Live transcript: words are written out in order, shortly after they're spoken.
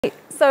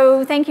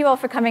So thank you all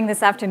for coming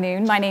this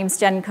afternoon. My name's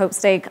Jen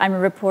Copestake. I'm a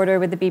reporter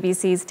with the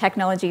BBC's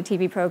technology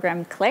TV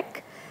program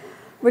Click.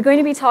 We're going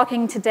to be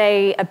talking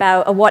today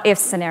about a what-if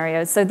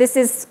scenario. So this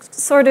is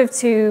sort of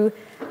to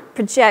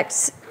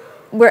project,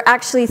 we're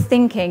actually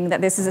thinking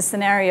that this is a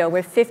scenario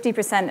where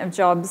 50% of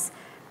jobs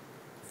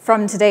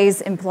from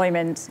today's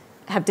employment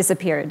have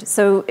disappeared.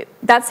 So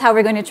that's how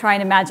we're going to try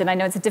and imagine. I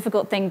know it's a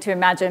difficult thing to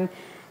imagine,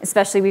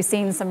 especially we've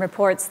seen some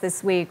reports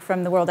this week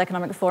from the World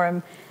Economic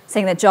Forum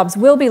saying that jobs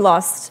will be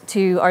lost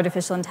to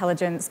artificial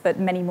intelligence, but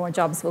many more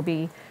jobs will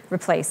be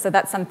replaced. So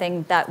that's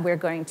something that we're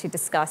going to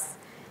discuss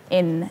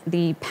in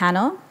the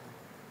panel.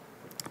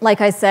 Like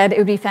I said, it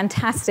would be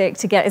fantastic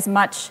to get as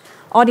much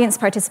audience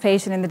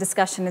participation in the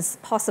discussion as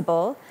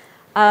possible.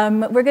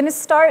 We're going to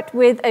start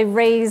with a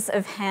raise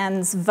of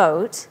hands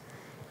vote,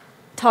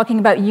 talking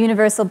about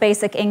universal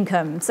basic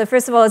income. So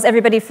first of all, is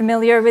everybody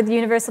familiar with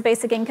universal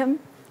basic income?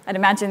 I'd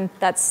imagine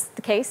that's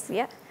the case,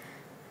 yeah?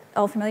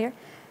 All familiar?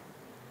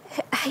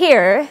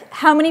 Here,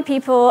 how many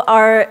people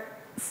are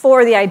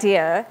for the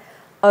idea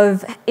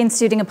of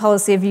instituting a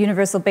policy of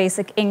universal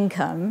basic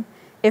income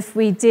if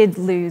we did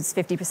lose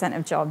 50%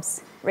 of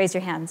jobs? Raise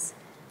your hands.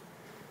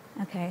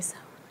 Okay, so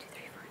 1, 2,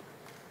 3,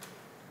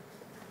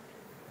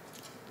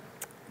 4.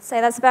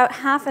 Say that's about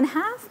half and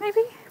half, maybe?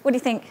 What do you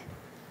think?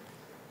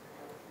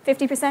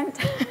 50%?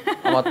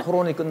 아마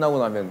토론이 끝나고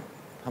나면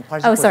한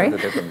 80% Oh, sorry.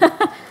 될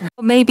겁니다.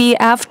 Maybe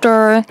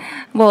after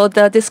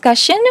the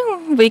discussion,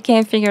 we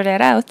can figure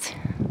that out.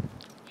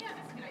 Yeah,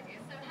 that's a good idea.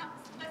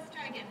 So let's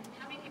try again.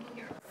 How many people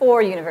here are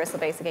for universal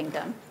basic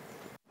income?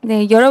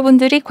 네,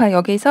 여러분들이 과연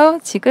여기서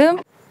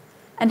지금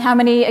And how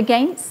many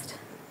against?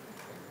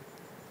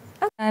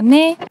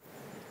 그다음에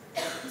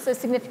So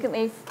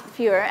significantly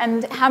fewer.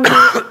 And how many,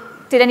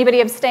 did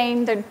anybody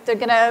abstain? They're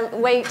going to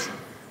wait?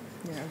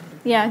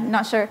 Yeah,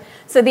 not sure.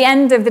 So at the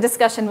end of the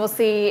discussion, we'll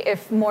see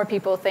if more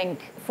people think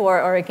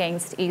for or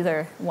against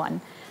either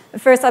one. But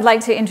first, I'd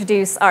like to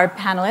introduce our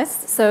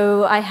panelists.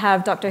 So I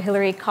have Dr.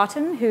 Hilary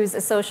Cottam, who's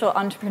a social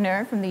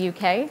entrepreneur from the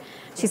UK.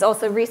 She's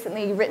also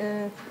recently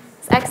written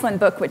this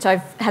excellent book, which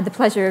I've had the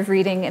pleasure of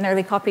reading in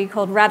early copy,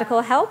 called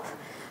Radical Help.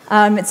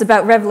 It's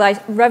about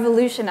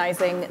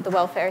revolutionizing the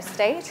welfare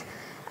state.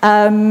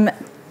 To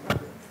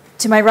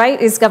my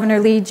right is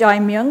Governor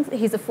Jae-Myung.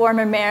 He's a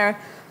former mayor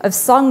of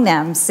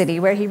Songnam City,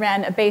 where he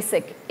ran a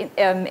basic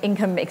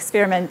income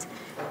experiment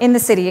in the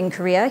city in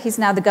Korea. He's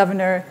now the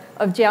governor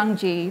of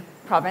Gyeonggi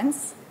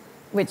province,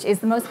 which is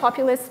the most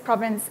populous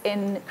province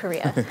in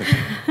Korea.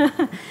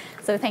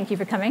 So thank you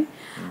for coming.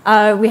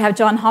 We have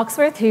John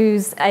Hawksworth,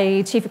 who's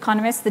a chief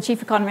economist, the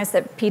chief economist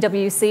at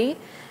PwC,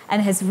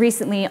 and has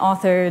recently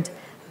authored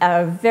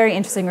a very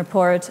interesting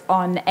report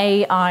on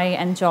AI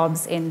and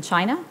jobs in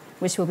China,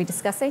 which we'll be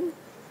discussing.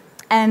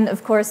 And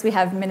of course, we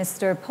have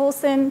Minister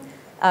Poulsen.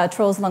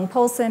 Troels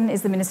Poulsen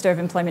is the Minister of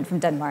Employment from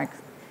Denmark.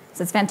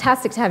 So it's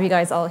fantastic to have you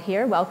guys all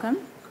here. Welcome.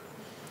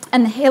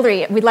 And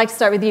Hilary, we'd like to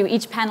start with you.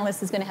 Each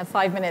panelist is going to have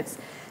 5 minutes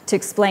to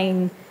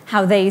explain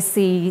how they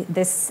see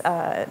this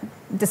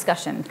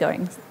discussion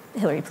going.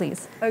 Hilary,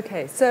 please.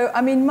 Okay, so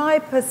I mean, my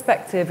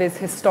perspective is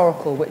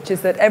historical, which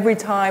is that every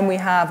time we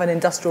have an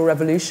industrial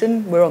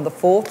revolution, we're on the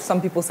 4th, some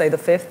people say the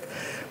 5th,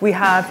 we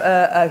have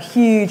a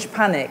huge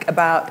panic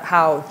about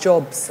how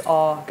jobs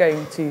are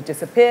going to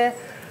disappear.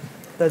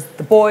 There's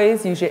the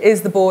boys, usually it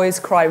is the boys,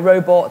 cry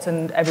robot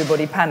and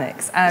everybody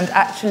panics. And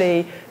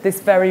actually, this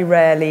very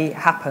rarely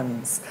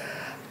happens.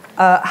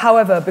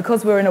 However,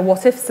 because we're in a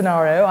what-if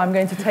scenario, I'm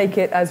going to take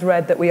it as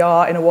read that we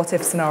are in a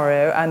what-if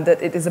scenario and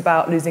that it is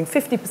about losing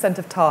 50%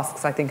 of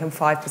tasks, I think, and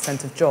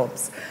 5% of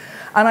jobs.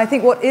 And I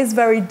think what is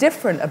very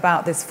different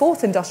about this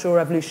 4th industrial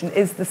revolution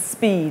is the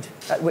speed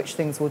at which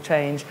things will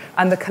change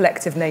and the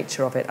collective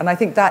nature of it. And I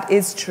think that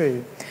is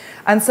true.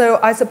 And so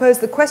I suppose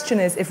the question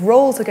is, if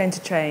roles are going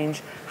to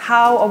change,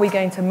 how are we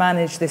going to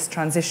manage this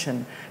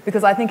transition?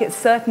 Because I think it's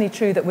certainly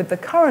true that with the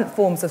current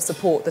forms of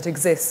support that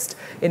exist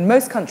in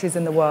most countries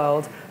in the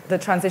world, the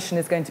transition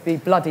is going to be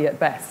bloody at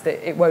best.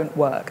 It won't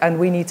work. And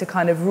we need to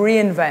kind of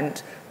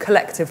reinvent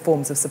collective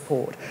forms of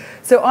support.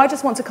 So I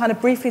just want to kind of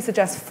briefly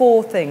suggest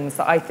 4 things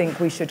that I think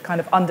we should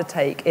kind of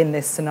undertake in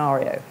this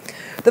scenario.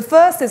 The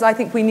first is I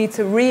think we need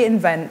to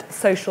reinvent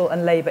social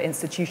and labour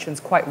institutions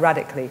quite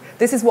radically.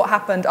 This is what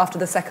happened after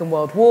the Second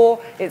World War.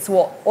 It's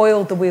what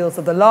oiled the wheels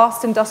of the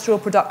last industrial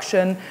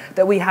production,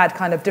 that we had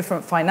kind of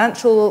different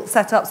financial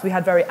setups. We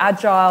had very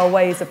agile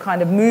ways of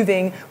kind of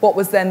moving what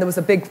was then, there was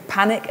a big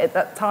panic at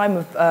that time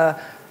of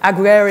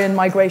agrarian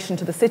migration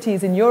to the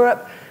cities in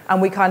Europe.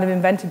 And we kind of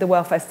invented the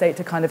welfare state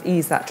to kind of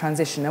ease that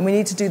transition. And we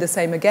need to do the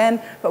same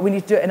again, but we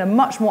need to do it in a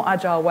much more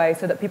agile way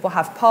so that people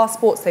have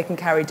passports, they can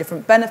carry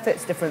different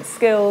benefits, different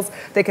skills,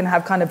 they can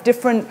have kind of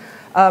different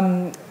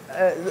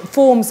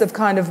forms of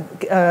kind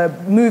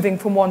of moving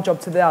from one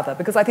job to the other.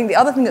 Because I think the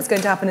other thing that's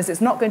going to happen is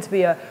it's not going to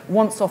be a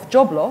once-off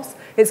job loss,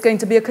 it's going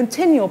to be a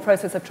continual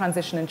process of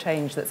transition and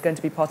change that's going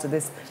to be part of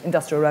this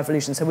industrial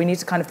revolution. So we need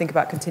to kind of think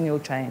about continual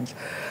change.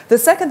 The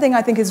second thing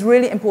I think is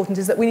really important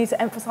is that we need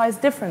to emphasize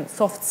different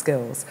soft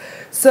skills.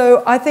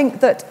 So I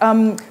think that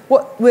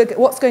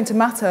what's going to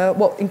matter,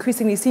 what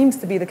increasingly seems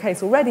to be the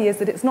case already, is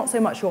that it's not so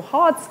much your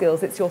hard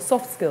skills, it's your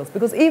soft skills.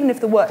 Because even if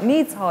the work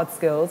needs hard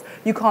skills,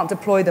 you can't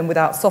deploy them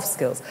without soft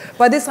skills.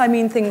 By this I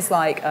mean things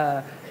like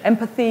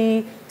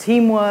empathy,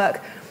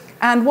 teamwork.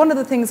 And one of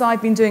the things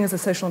I've been doing as a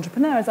social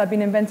entrepreneur is I've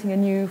been inventing a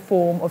new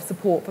form of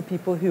support for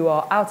people who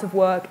are out of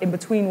work, in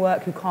between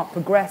work, who can't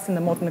progress in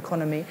the modern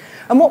economy.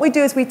 And what we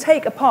do is we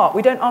take apart,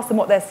 we don't ask them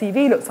what their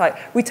CV looks like,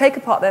 we take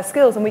apart their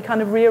skills and we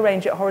kind of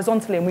rearrange it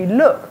horizontally, and we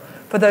look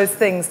for those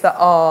things that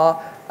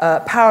are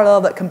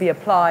parallel, that can be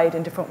applied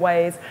in different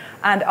ways.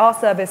 And our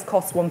service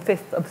costs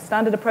 1/5 of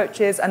standard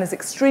approaches and is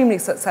extremely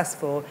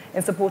successful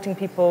in supporting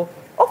people,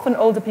 often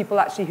older people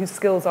actually, whose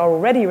skills are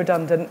already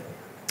redundant,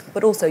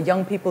 but also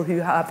young people who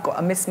have got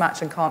a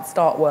mismatch and can't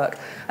start work.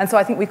 And so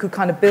I think we could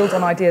kind of build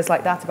on ideas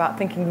like that about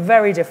thinking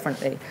very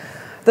differently.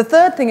 The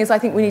third thing is I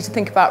think we need to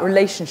think about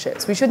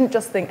relationships. We shouldn't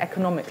just think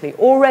economically.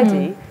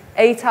 Already,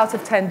 8 out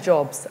of 10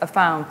 jobs are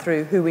found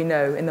through who we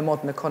know in the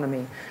modern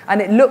economy.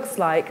 And it looks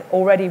like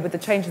already with the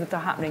changes that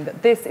are happening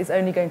that this is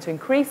only going to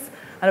increase.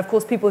 And of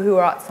course, people who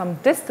are at some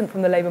distance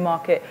from the labour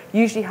market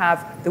usually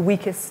have the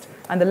weakest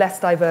and the less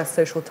diverse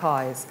social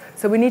ties.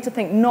 So we need to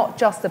think not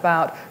just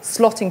about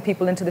slotting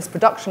people into this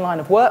production line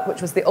of work,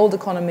 which was the old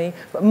economy,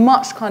 but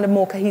much kind of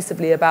more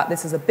cohesively about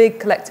this as a big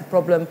collective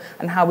problem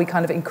and how we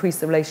kind of increase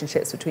the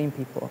relationships between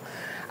people.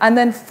 And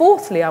then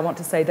fourthly, I want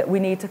to say that we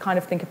need to kind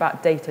of think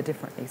about data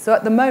differently. So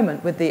at the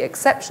moment, with the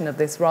exception of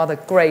this rather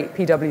great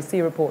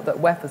PwC report that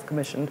WEF has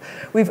commissioned,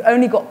 we've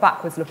only got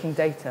backwards-looking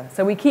data.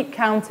 So we keep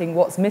counting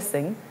what's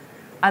missing,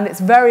 and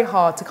it's very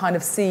hard to kind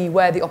of see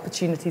where the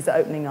opportunities are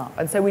opening up.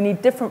 And so we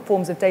need different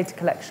forms of data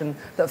collection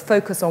that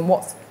focus on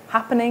what's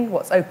happening,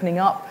 what's opening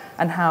up,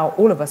 and how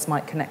all of us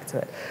might connect to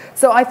it.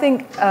 So I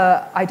think,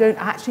 I don't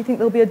actually think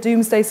there'll be a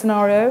doomsday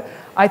scenario.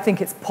 I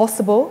think it's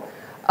possible.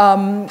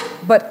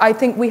 But I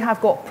think we have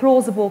got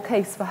plausible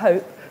case for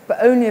hope, but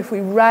only if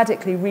we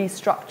radically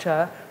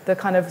restructure the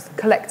kind of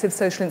collective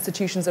social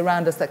institutions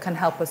around us that can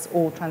help us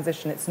all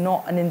transition. It's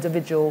not an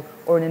individual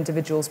or an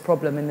individual's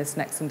problem in this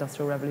next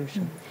industrial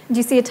revolution. Do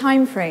you see a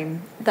time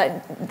frame, that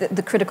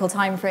the critical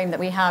time frame that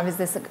we have? Is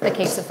this a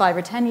case of 5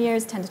 or 10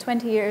 years, 10 to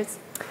 20 years?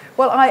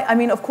 Well, I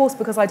mean, of course,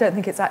 because I don't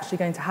think it's actually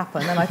going to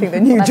happen, and I think the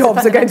new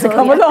jobs are going to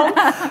come along.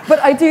 But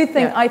I do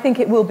think, I think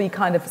it will be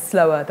kind of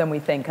slower than we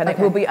think, and it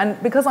will be,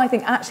 and because I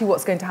think actually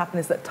what's going to happen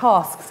is that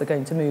tasks are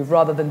going to move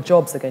rather than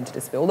jobs are going to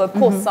disappear. Although, of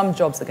course, some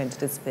jobs are going to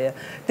disappear.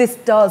 This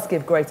does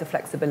give greater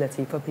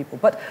flexibility for people.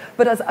 But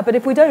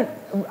if we don't,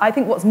 I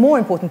think what's more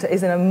important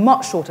is in a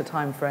much shorter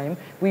time frame,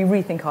 we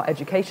rethink our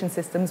education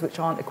systems, which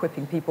aren't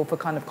equipping people for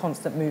kind of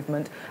constant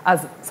movement,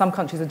 as some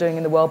countries are doing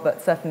in the world,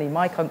 but certainly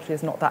my country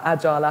is not that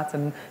agile at,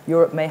 and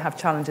Europe may have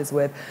challenges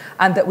with,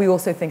 and that we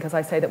also think, as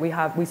I say, that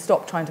we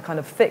stop trying to kind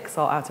of fix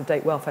our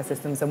out-of-date welfare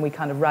systems and we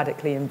kind of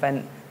radically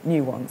invent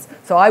new ones.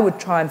 So I would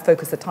try and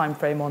focus the time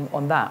frame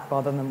on that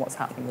rather than what's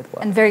happening with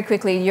work. And very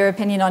quickly, your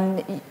opinion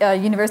on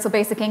universal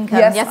basic income,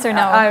 yes or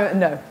no?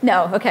 No.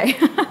 No, okay.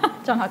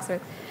 John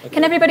Hawksworth. Okay.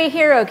 Can everybody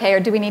hear okay, or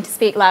do we need to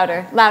speak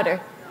louder?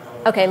 Louder.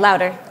 Okay,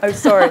 louder. Oh,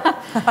 sorry.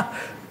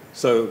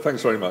 So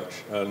thanks very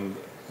much, and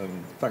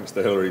thanks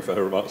to Hilary for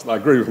her remarks. And I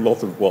agree with a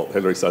lot of what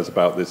Hilary says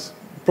about this.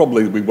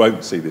 Probably we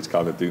won't see this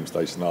kind of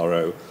doomsday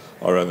scenario.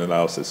 Our own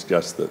analysis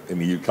suggests that in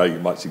the UK you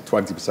might see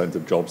 20%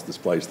 of jobs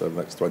displaced over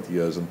the next 20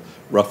 years and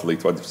roughly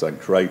 20%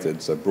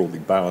 created, so broadly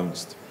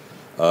balanced.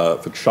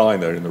 For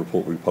China, in the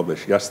report we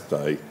published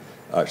yesterday,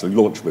 actually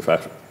launched with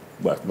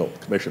well,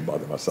 not commissioned by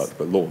them as such,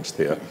 but launched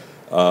here,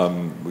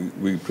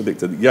 we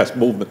predicted that, yes,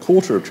 more than a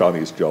quarter of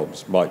Chinese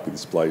jobs might be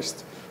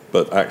displaced,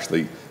 but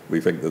actually we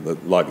think that the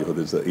likelihood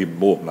is that even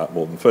more than that,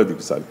 more than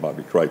 30% might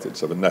be created,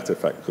 so the net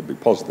effect could be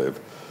positive.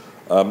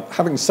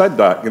 Having said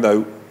that, you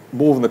know,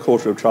 more than a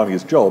quarter of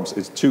Chinese jobs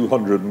is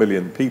 200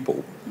 million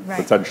people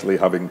potentially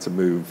having to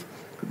move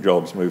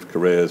jobs, move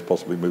careers,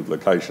 possibly move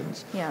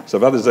locations. Yeah. So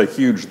that is a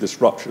huge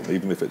disruption,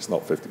 even if it's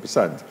not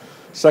 50%.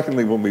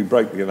 Secondly, when we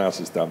break the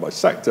analysis down by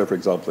sector, for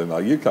example, in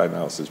our UK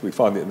analysis, we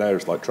find that in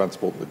areas like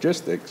transport and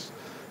logistics,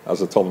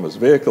 as autonomous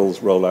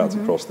vehicles roll out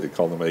across the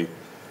economy,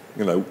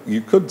 you know,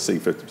 you could see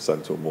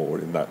 50% or more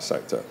in that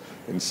sector.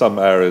 In some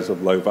areas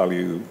of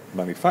low-value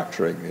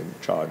manufacturing in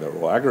China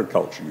or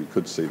agriculture, you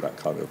could see that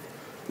kind of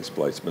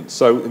displacement.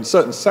 So in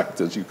certain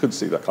sectors, you could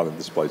see that kind of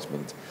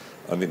displacement,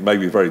 and it may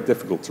be very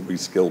difficult to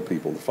reskill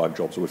people to find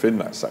jobs within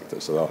that sector,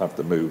 so they'll have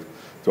to move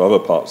to other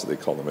parts of the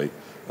economy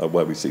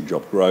where we see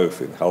job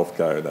growth in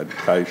healthcare and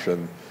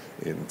education,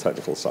 in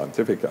technical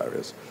scientific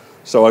areas.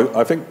 So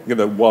I think, you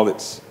know, while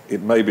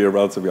it may be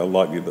relatively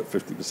unlikely that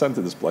 50%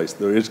 are displaced,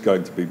 there is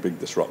going to be big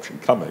disruption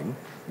coming.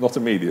 Not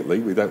immediately.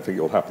 We don't think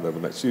it will happen over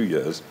the next few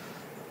years.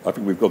 I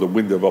think we've got a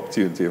window of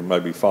opportunity of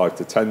maybe 5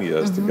 to 10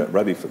 years to get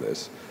ready for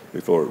this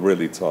before it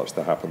really starts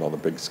to happen on a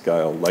big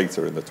scale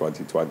later in the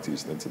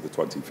 2020s and into the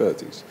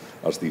 2030s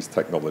as these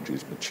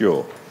technologies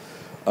mature.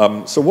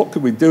 So what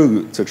could we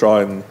do to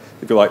try and,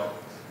 if you like,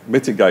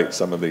 mitigate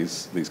some of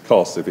these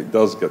costs if it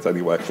does get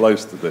anywhere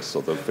close to this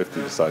sort of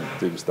 50%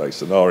 doomsday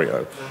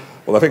scenario?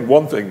 Well, I think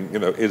one thing, you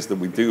know, is that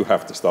we do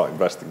have to start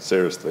investing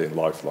seriously in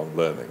lifelong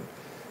learning.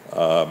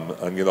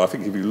 And I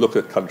think if you look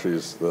at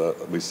countries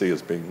that we see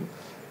as being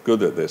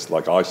good at this,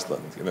 like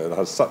Iceland, it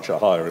has such a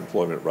higher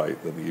employment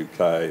rate than the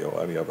UK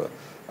or any other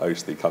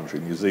OECD country.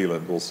 New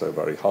Zealand also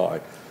very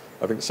high.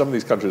 I think some of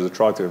these countries have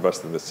tried to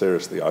invest in this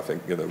seriously. I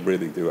think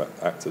really do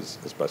act as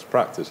best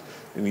practice.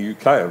 In the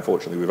UK,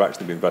 unfortunately, we've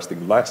actually been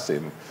investing less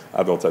in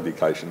adult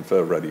education,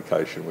 further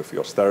education with the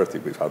austerity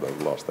we've had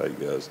over the last 8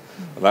 years.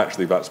 And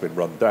actually that's been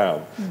run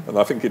down. And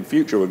I think in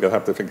future we're going to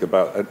have to think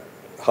about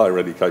higher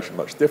education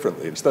much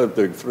differently. Instead of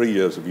doing 3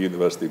 years of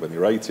university when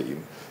you're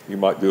 18, you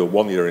might do a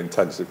 1-year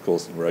intensive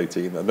course when you're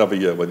 18, another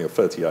year when you're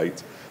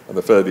 38, and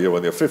the third year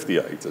when you're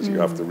 58, as you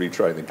have to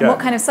retrain again. And what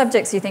kind of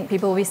subjects do you think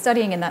people will be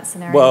studying in that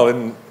scenario?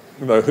 Well,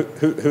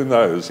 who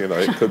knows?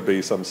 It could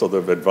be some sort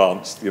of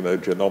advanced,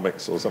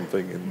 genomics or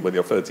something when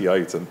you're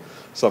 38, and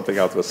something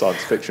out of a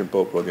science fiction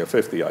book when you're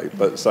 58.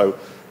 But so,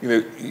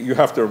 you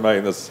have to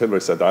remain, as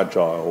Hilary said,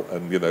 agile,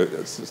 and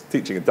it's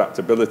teaching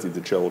adaptability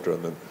to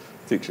children and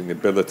teaching the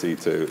ability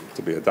to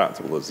be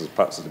adaptable is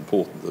perhaps as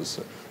important as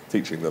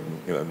teaching them,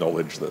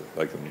 knowledge that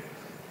they can,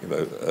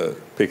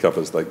 pick up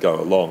as they go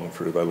along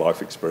through their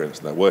life experience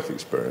and their work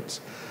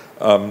experience.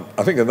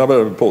 I think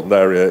another important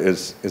area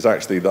is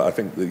actually that I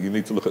think that you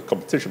need to look at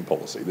competition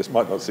policy. This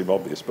might not seem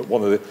obvious, but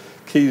one of the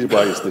key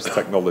ways this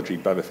technology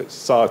benefits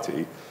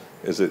society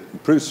is it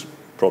improves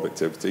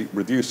productivity,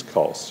 reduces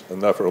costs,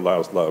 and therefore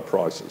allows lower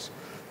prices.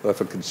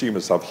 Therefore,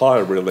 consumers have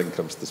higher real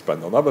incomes to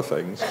spend on other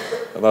things,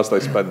 and as they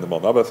spend them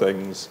on other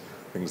things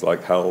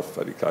like health,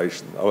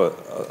 education,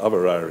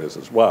 other areas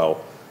as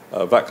well,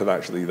 that can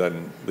actually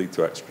then lead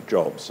to extra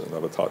jobs and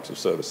other types of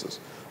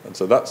services. And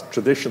so that's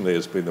traditionally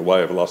has been the way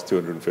over the last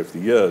 250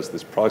 years,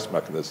 this price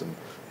mechanism,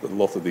 that a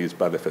lot of these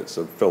benefits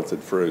have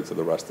filtered through to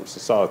the rest of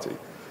society.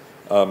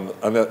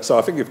 So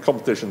I think if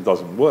competition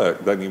doesn't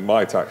work, then you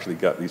might actually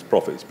get these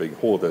profits being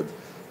hoarded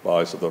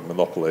by sort of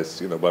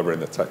monopolists, whether in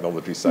the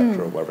technology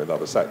sector or whether in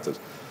other sectors.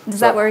 Does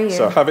that worry you?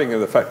 So having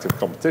an effective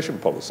competition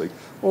policy,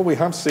 well, we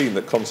have seen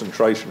that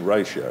concentration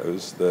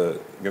ratios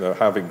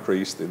have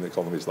increased in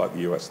economies like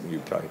the US and the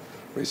UK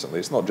recently.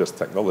 It's not just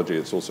technology,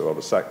 it's also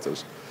other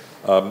sectors.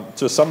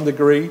 To some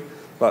degree,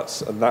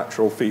 that's a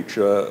natural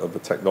feature of the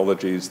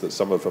technologies, that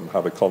some of them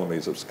have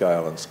economies of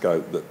scale and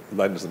scope that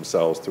lends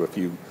themselves to a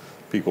few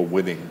people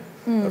winning,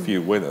 a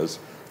few winners.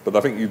 But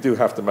I think you do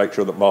have to make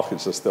sure that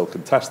markets are still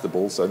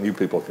contestable, so new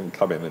people can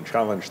come in and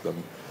challenge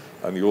them.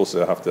 And you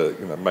also have to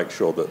make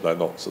sure that they're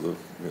not sort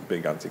of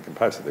being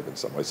anti-competitive in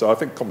some way. So I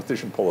think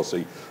competition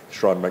policy to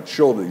try and make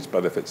sure that these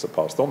benefits are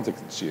passed on to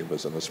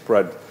consumers and are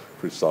spread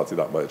through society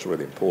that way is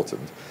really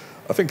important.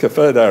 I think a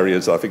third area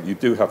is I think you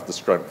do have to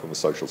strengthen the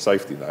social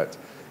safety net.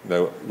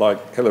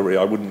 Like Hilary,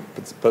 I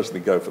wouldn't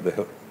personally go for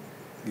the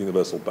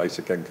universal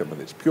basic income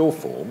in its pure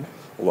form,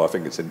 although I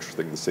think it's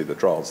interesting to see the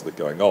trials that are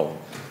going on.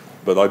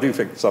 But I do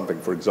think something,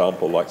 for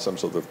example, like some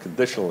sort of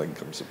conditional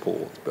income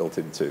support built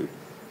into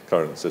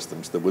current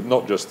systems that would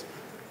not just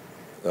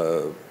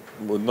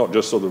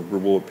sort of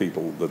reward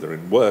people that are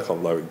in work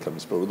on low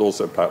incomes, but would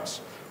also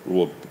perhaps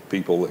reward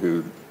people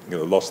who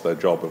lost their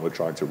job and were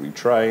trying to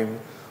retrain,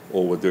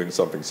 or were doing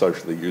something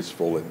socially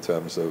useful in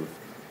terms of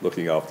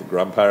looking after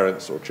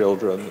grandparents or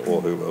children,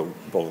 or who were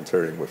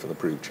volunteering with an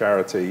approved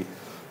charity.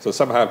 So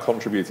somehow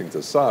contributing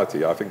to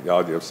society. I think the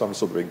idea of some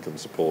sort of income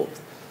support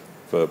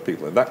for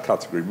people in that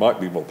category might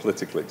be more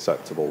politically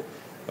acceptable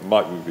and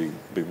might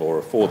be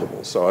more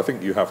affordable. So I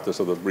think you have to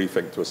sort of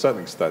rethink to a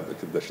certain extent the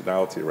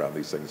conditionality around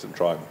these things and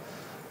try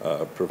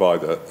and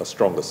provide a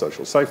stronger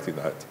social safety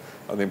net.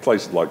 And in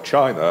places like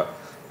China,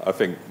 I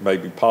think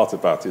maybe part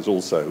of that is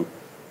also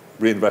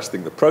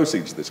reinvesting the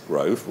proceeds of this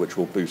growth, which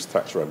will boost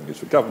tax revenues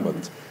for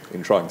government,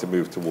 in trying to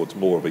move towards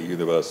more of a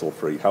universal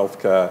free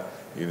healthcare,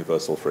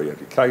 universal free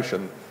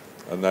education,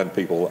 and then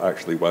people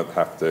actually won't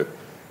have to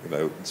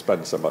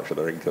spend so much of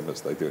their income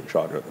as they do in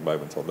China at the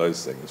moment on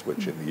those things,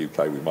 which in the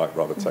UK we might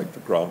rather take for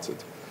granted.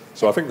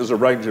 So I think there's a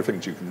range of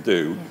things you can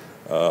do.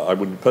 I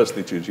wouldn't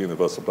personally choose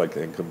universal basic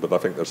income, but I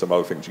think there's some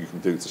other things you can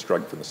do to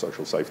strengthen the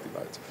social safety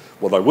net.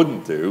 What I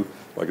wouldn't do,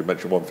 like I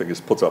mentioned, one thing is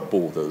put up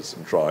borders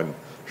and try and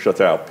shut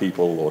out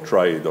people or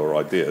trade or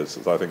ideas,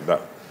 because I think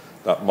that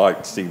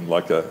might seem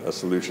like a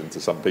solution to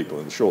some people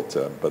in the short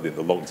term, but in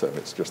the long term,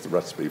 it's just a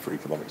recipe for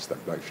economic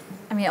stagnation.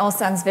 I mean, it all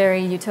sounds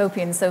very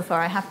utopian so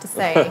far, I have to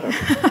say.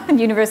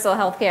 Universal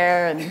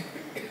healthcare and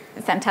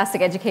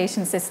fantastic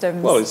education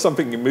systems. Well, it's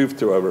something you move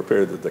to over a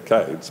period of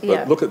decades,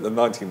 but look at the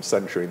 19th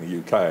century in the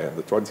UK and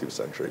the 20th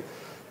century.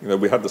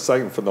 We had the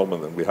same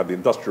phenomenon. We had the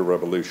Industrial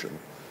Revolution.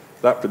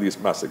 That produced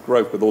massive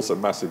growth, but also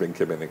massive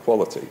income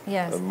inequality.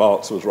 Yes. And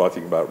Marx was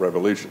writing about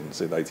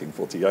revolutions in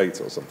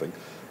 1848 or something.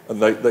 And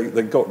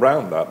they got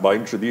round that by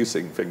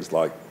introducing things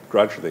like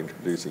gradually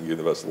introducing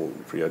universal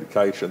free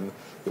education,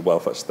 the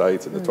welfare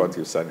state in the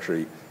 20th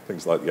century,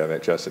 things like the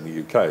NHS in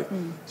the UK.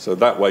 So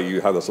that way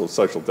you had a sort of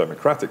social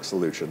democratic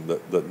solution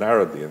that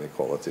narrowed the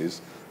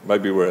inequalities.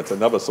 Maybe we're at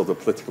another sort of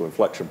political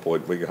inflection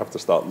point where you have to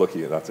start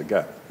looking at that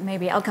again.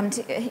 Maybe. I'll come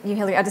to you,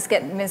 Hilary. I'll just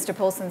get Mr.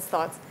 Poulsen's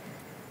thoughts.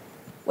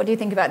 What do you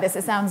think about this?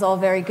 It sounds all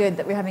very good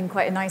that we're having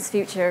quite a nice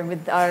future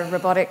with our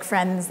robotic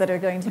friends that are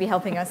going to be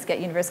helping us get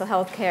universal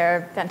health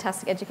care,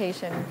 fantastic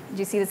education. Do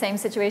you see the same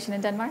situation in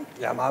Denmark?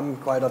 Yeah, I'm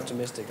quite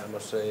optimistic, I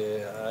must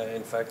say. I,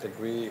 in fact,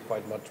 agree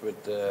quite much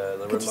with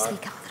the remarks.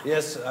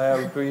 Yes, I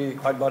agree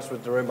quite much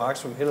with the remarks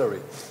from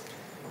Hilary.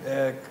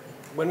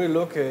 When we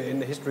look in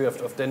the history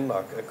of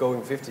Denmark,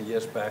 going 50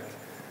 years back,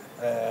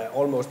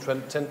 almost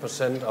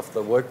 10% of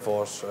the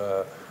workforce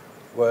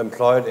were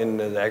employed in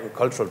the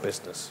agricultural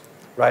business.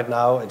 Right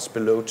now, it's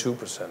below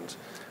 2%.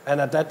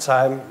 And at that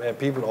time,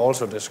 people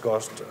also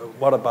discussed,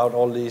 what about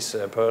all these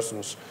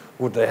persons?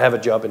 Would they have a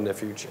job in the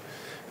future?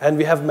 And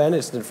we have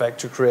managed, in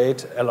fact, to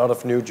create a lot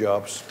of new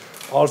jobs.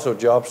 Also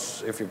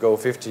jobs, if you go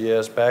 50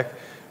 years back,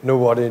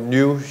 nobody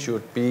knew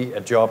should be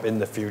a job in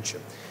the future.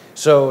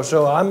 So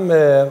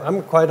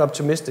I'm quite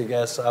optimistic,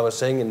 as I was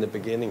saying in the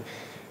beginning.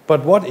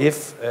 But what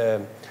if?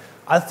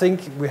 I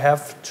think we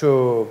have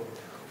to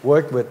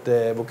work with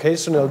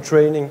vocational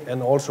training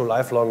and also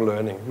lifelong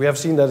learning. We have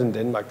seen that in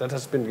Denmark. That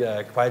has been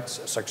quite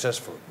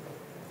successful.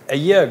 A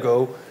year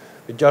ago,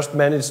 we just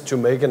managed to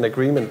make an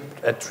agreement,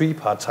 a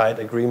tripartite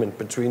agreement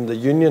between the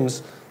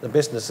unions, the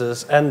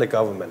businesses, and the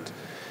government.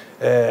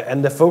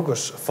 And the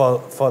focus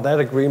for that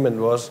agreement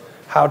was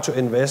how to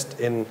invest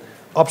in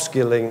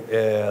upskilling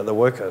the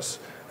workers,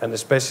 and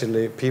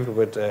especially people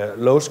with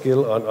low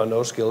skill or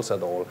no skills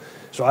at all.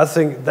 So I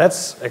think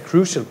that's a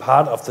crucial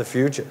part of the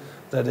future.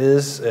 That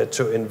is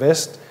to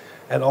invest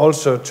and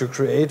also to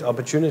create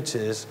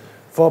opportunities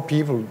for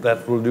people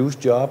that will lose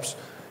jobs,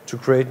 to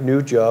create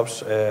new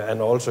jobs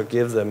and also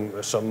give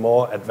them some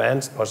more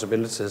advanced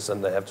possibilities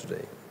than they have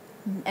today.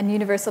 And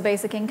universal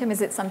basic income,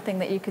 is it something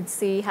that you could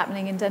see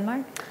happening in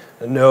Denmark?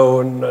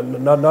 No,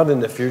 not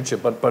in the future.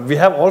 But we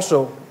have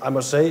also, I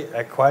must say,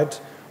 a quite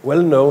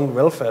well-known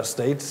welfare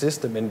state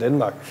system in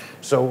Denmark.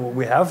 So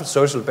we have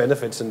social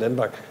benefits in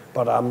Denmark,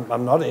 but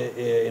I'm not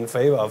in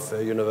favor of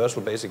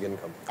universal basic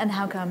income. And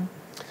how come?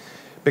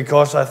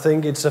 Because I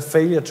think it's a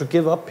failure to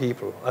give up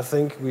people. I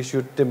think we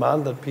should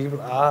demand that people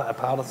are a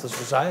part of the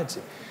society.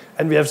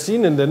 And we have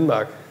seen in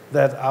Denmark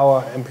that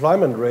our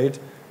employment rate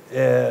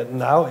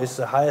now is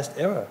the highest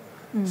ever.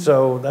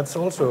 So that's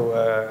also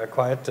a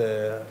quite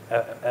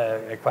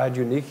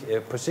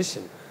unique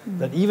position.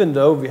 That even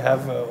though we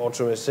have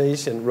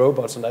automation,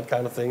 robots and that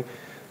kind of thing,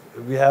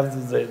 we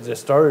have the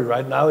story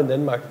right now in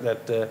Denmark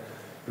that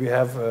we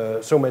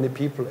have so many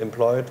people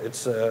employed.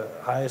 It's the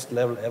highest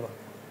level ever.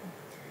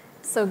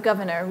 So,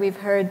 Governor, we've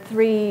heard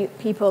 3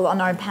 people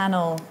on our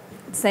panel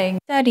saying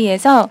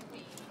자리에서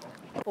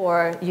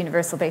for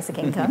universal basic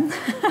income.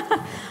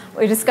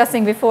 We were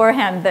discussing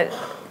beforehand that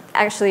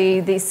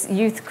actually this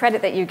youth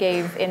credit that you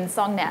gave in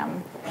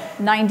Songnam,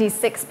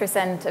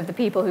 96% of the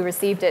people who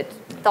received it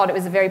thought it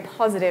was a very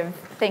positive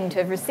thing to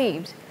have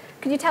received.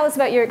 Could you tell us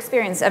about your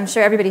experience? I'm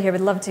sure everybody here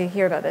would love to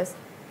hear about this.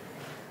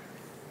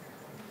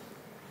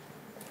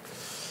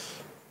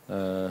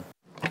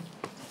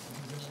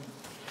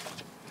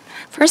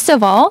 First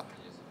of all,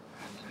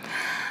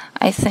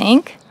 I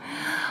think,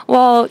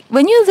 well,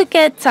 when you look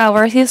at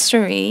our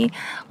history,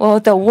 well,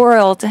 the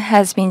world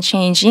has been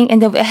changing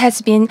and it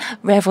has been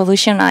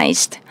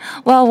revolutionized.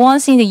 Well,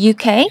 once in the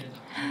UK,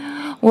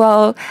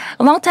 well,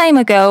 a long time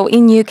ago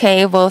in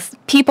UK, well,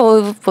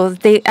 people, well,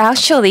 they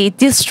actually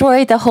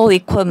destroyed the whole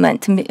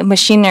equipment,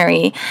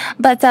 machinery.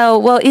 But,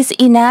 well, it's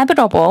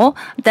inevitable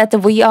that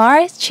we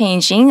are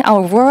changing,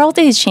 our world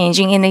is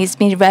changing, and it's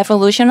been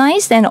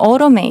revolutionized and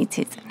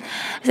automated.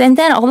 And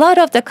then a lot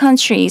of the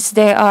countries,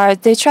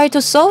 they try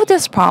to solve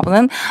this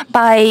problem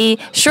by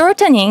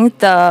shortening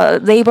the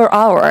labor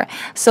hour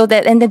so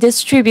that, and then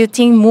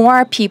distributing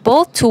more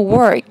people to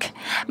work.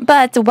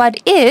 But what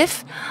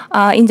if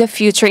in the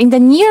future, in the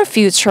near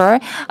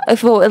future,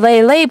 if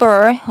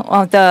labor,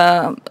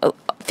 the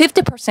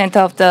 50%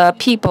 of the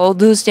people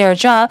lose their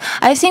job,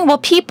 I think, well,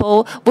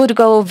 people would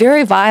go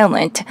very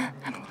violent.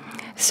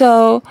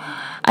 So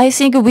I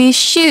think we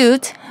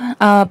should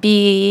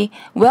be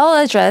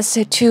well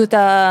addressed to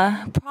the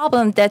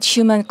problem that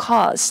human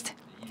caused.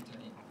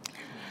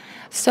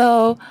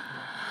 So,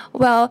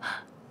 well,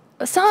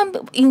 some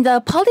in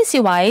the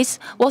policy-wise,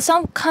 well,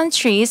 some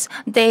countries,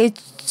 they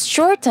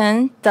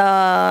shorten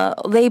the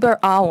labor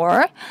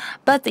hour,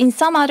 but in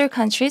some other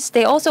countries,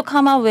 they also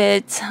come up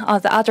with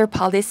the other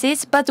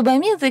policies. But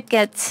when we look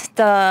at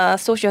the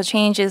social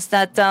changes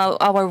that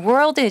our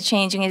world is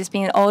changing, it's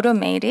being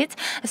automated.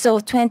 So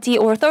 20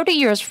 or 30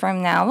 years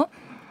from now,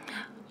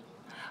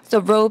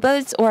 the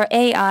robots or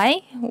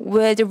AI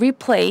would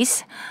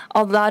replace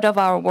a lot of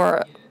our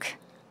work.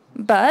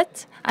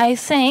 But I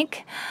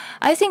think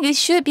it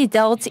should be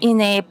dealt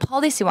in a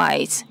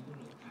policy-wise,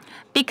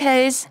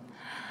 because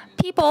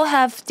people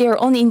have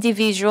their own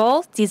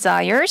individual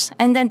desires,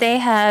 and then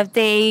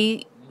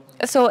the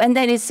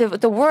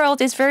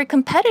world is very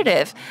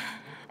competitive,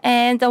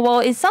 and well,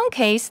 in some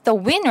case, the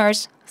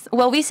winners,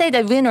 well, we say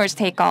that winners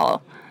take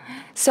all.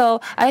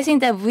 So I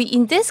think that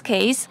in this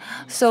case,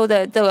 so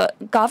the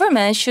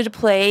government should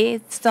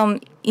play some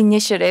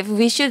initiative.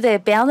 We should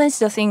balance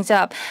the things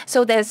up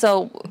so that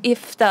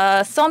if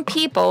some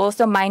people,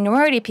 some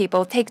minority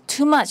people, take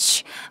too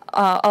much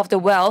of the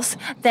wealth,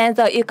 then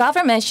the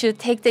government should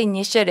take the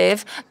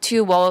initiative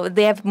to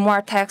they have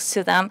more tax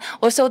to them,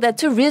 or so that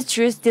to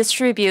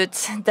redistribute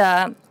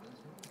the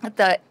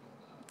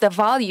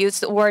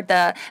values or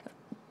the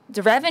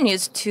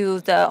revenues to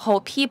the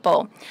whole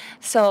people.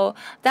 So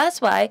that's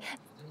why.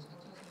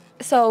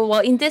 So,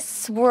 in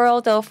this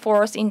world of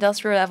fourth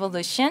industrial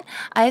revolution,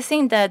 I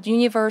think that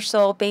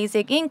universal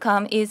basic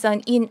income is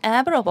an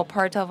inevitable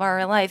part of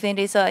our life. It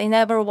is an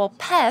inevitable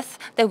path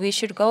that we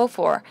should go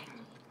for.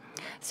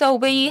 So,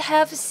 we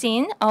have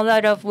seen a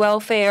lot of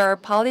welfare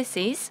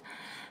policies,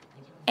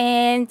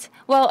 and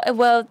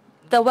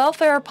the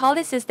welfare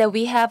policies that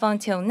we have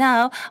until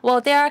now,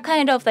 they are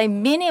kind of like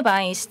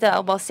minimized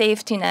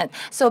safety net.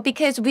 So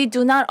because we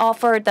do not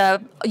offer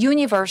the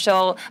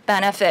universal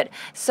benefit,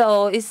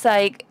 so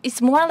it's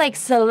more like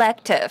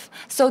selective.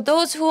 So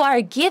those who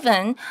are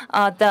given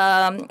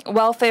the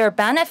welfare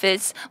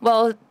benefits,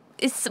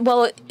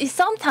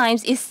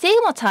 sometimes it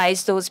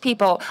stigmatizes those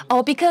people.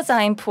 Oh, because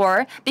I'm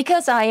poor,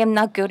 because I am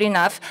not good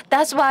enough,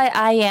 that's why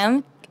I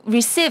am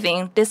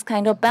receiving this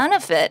kind of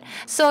benefit.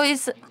 So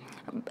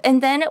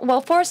and then,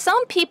 for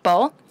some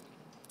people,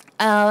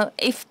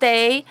 if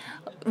they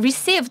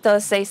receive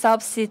those, say,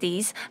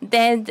 subsidies,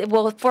 then,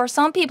 for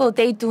some people,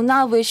 they do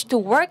not wish to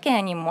work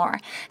anymore.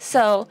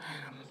 So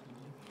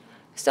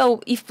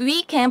if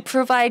we can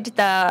provide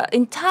the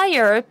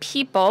entire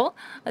people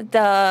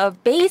the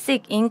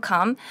basic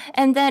income,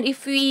 and then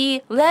if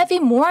we levy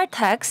more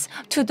tax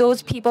to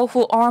those people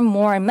who earn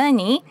more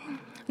money,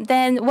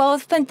 then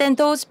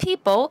those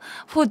people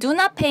who do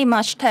not pay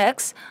much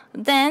tax,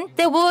 then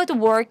they would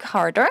work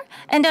harder.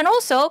 And then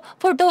also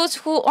for those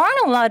who earn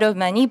a lot of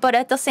money, but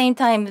at the same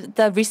time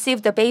they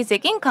receive the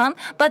basic income,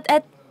 but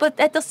at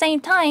the same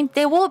time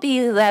they will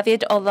be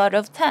levied a lot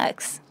of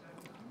tax.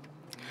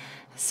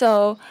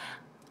 So,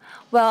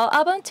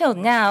 up until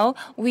now,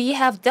 we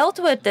have dealt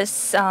with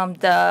this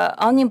the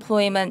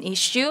unemployment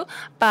issue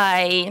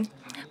by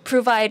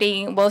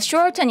providing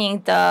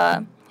shortening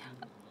the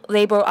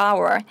labor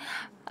hour.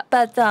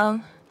 But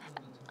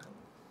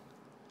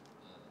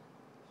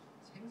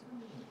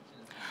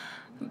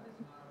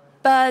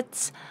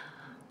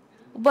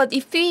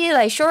if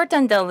we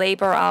shorten the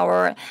labor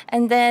hour,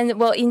 and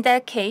then in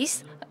that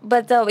case,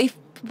 that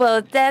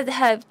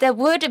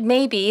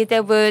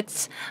would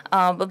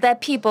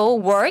let people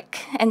work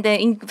and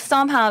then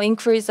somehow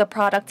increase the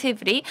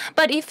productivity.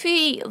 But if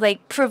we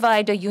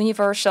provide a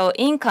universal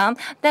income,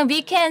 then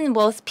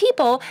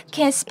people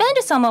can spend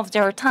some of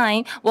their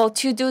time to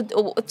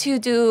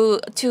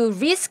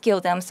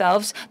reskill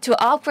themselves, to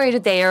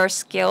upgrade their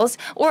skills,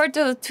 or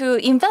to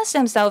invest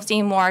themselves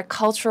in more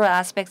cultural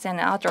aspects and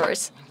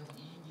others.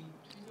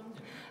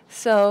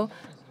 So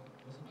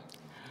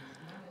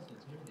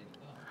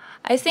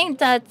I think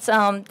that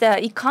the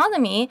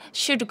economy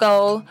should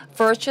go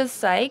virtuous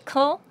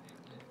cycle.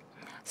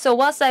 So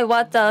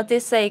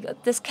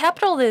this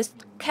capital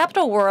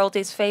world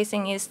is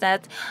facing is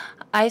that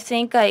I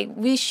think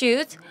we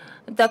should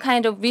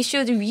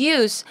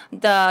use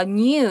the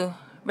new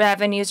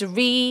revenues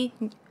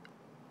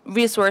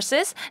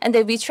resources, and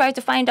then we try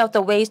to find out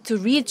the ways to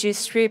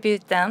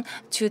redistribute them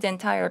to the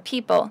entire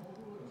people.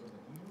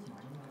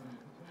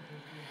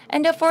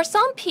 And for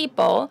some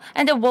people,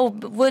 and they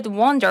would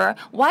wonder,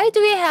 why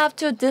do we have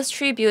to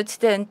distribute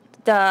the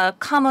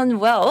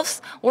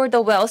commonwealth or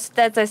the wealth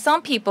that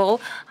some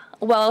people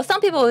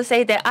would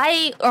say that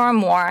I earn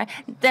more,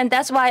 then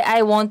that's why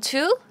I want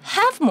to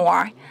have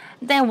more.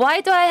 Then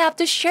why do I have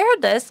to share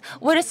this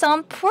with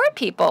some poor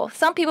people?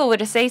 Some people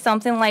would say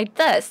something like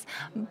this.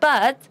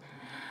 But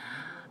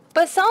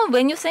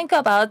when you think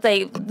about,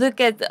 look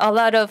at a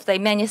lot of the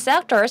many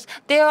sectors,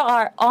 there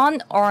are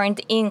unearned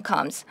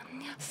incomes.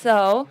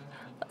 So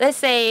let's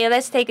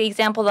take an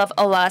example of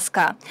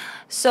Alaska.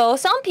 So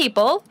some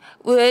people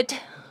would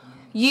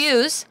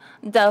use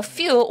the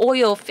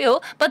oil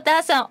fuel, but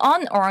that's an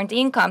unearned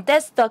income.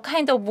 That's the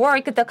kind of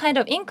work, the kind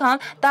of income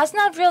does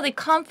not really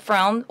come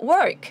from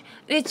work.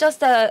 It's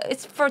just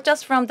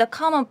from the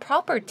common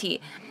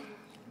property.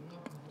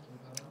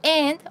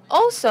 And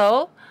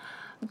also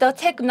the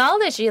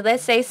technology,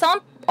 let's say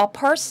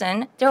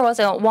there was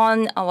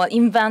one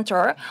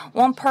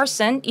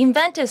person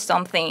invented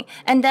something,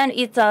 and then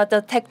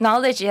the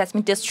technology has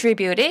been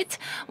distributed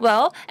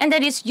and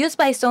then it's used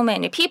by so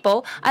many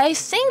people. I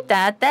think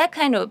that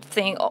kind of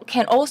thing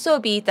can also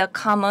be the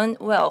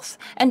commonwealth,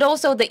 and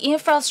also the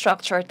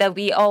infrastructure that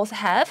we all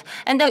have.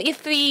 And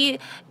if we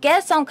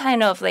get some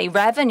kind of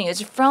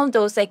revenues from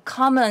those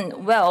common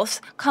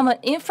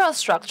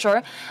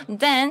infrastructure,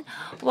 then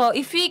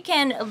if we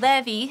can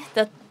levy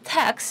the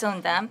tax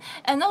on them.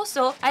 And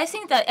also, I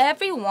think that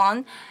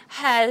everyone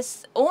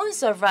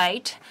owns a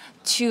right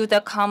to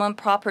the common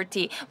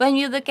property. When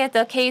you look at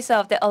the case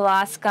of the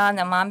Alaska,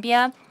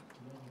 Namibia,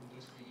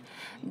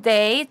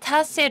 they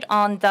tested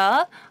on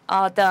the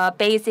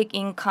basic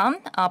income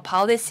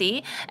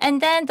policy,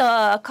 and then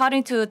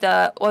according to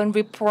the one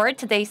report,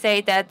 they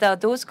say that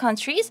those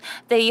countries,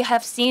 they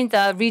have seen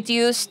the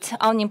reduced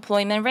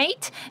unemployment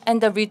rate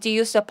and the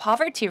reduced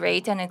poverty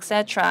rate and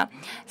etc.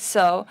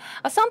 So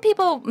some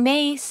people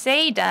may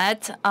say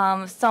that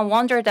some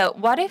wonder that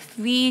what if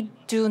we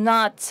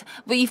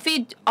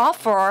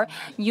offer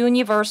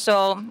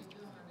universal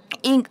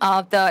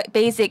the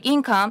basic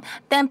income,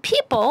 then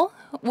people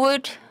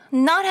would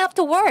not have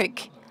to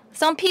work.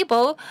 Some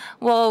people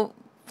will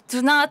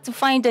do not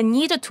find the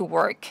need to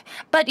work.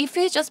 But if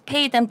we just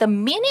pay them the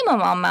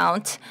minimum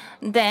amount,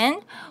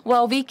 then,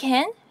 well, we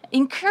can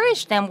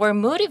encourage them or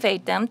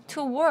motivate them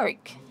to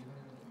work.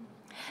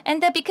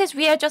 And that because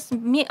we are just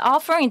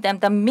offering them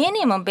the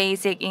minimum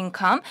basic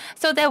income,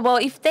 so that, well,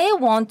 if they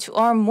want to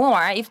earn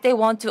more, if they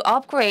want to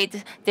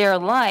upgrade their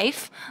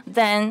life,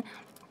 then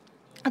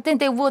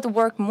they would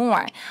work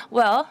more.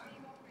 Well,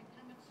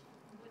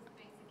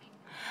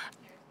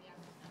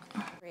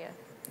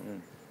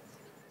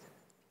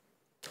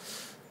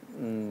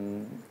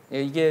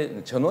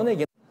 이게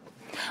전원에게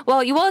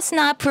well, it was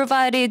not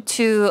provided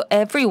to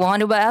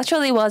everyone, but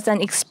actually it was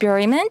an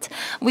experiment.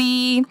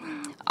 We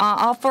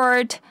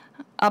offered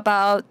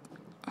about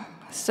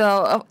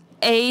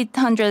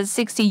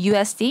 860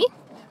 USD.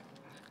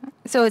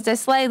 So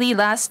it's slightly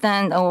less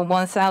than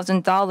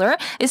 $1,000.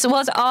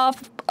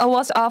 It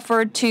was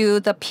offered to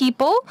the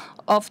people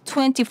of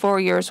 24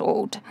 years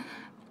old.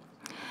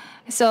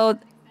 So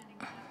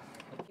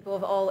People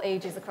of all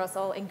ages across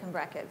all income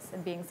brackets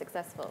and being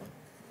successful.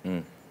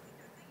 네.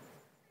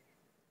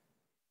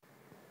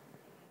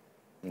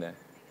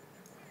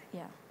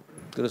 Yeah.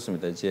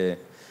 그렇습니다. 이제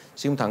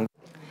지금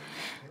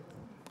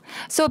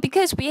So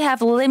because we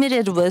have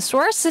limited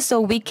resources,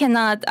 so we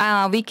cannot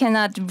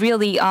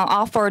really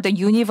offer the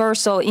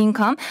universal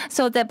income.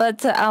 So that,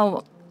 but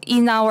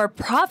in our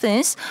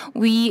province,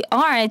 we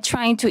are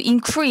trying to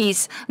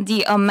increase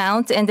the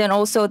amount, and then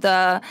also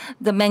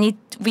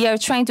we are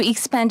trying to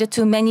expand it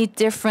to many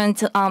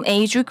different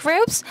age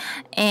groups,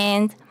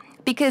 and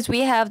because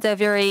we have the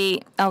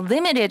very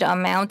limited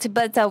amount,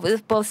 but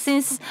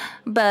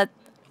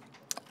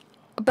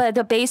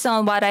based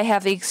on what I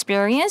have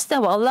experienced, a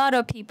lot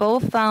of people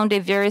found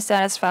it very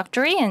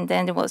satisfactory, and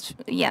then it was,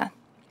 yeah.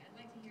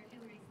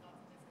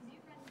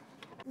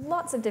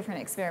 Lots of different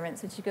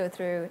experiments which you go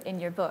through in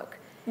your book.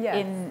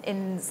 Yes.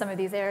 In some of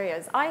these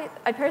areas. I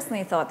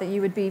personally thought that you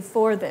would be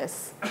for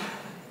this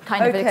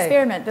kind of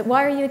experiment, but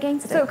why are you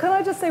against it? So can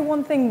I just say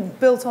one thing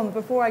built on,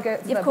 before I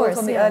get to that, built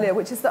on the earlier,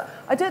 which is that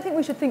I don't think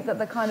we should think that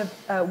the kind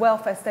of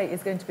welfare state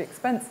is going to be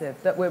expensive,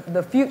 that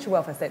the future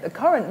welfare state, the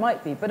current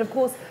might be, but of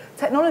course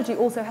technology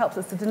also helps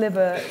us to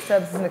deliver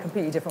services in a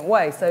completely different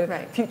way. So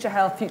future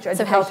health, future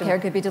education. So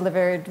healthcare could be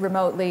delivered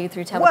remotely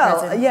through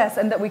telepresence. Well, yes,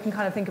 and that we can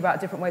kind of think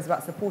about different ways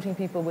about supporting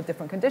people with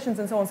different conditions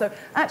and so on. So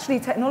actually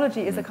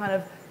technology is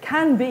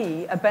can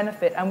be a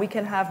benefit, and we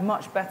can have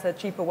much better,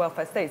 cheaper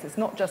welfare states. It's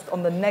not just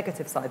on the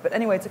negative side. But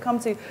anyway, to come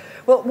to,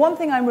 well, one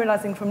thing I'm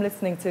realizing from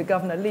listening to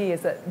Governor Lee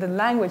is that the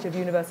language of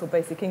universal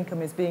basic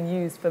income is being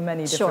used for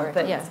many different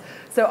things. Yeah.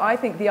 So I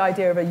think the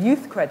idea of a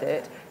youth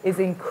credit is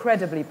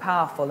incredibly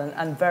powerful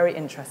and very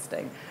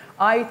interesting.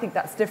 I think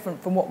that's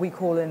different from what we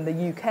call in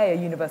the UK a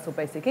universal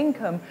basic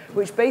income,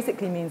 which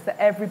basically means that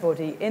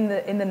everybody in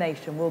the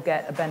nation will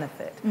get a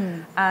benefit.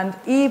 And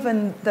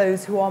even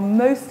those who are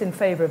most in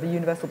favour of a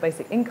universal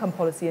basic income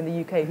policy in the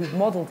UK who've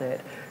modelled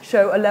it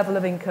show a level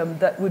of income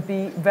that would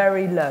be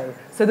very low.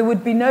 So there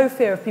would be no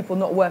fear of people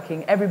not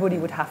working. Everybody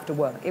would have to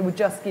work. It would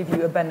just give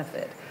you a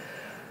benefit.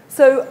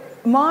 So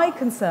my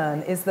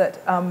concern is that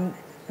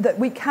that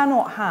we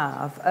cannot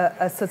have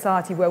a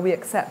society where we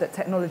accept that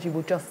technology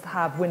will just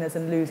have winners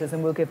and losers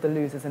and we'll give the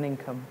losers an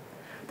income.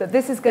 That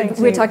this is going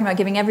to... We're talking about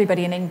giving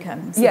everybody an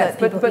income. So yes,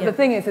 but the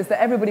thing is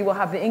that everybody will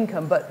have the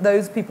income, but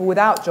those people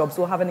without jobs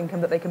will have an income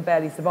that they can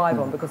barely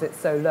survive on because it's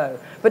so low.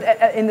 But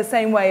in the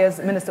same way as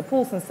Minister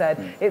Poulsen said,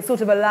 it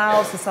sort of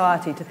allows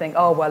society to think,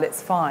 oh, well,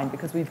 it's fine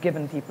because we've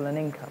given people an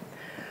income.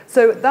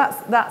 So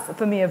that's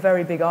for me a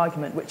very big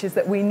argument, which is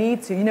that we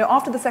need to,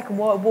 after the Second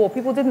World War,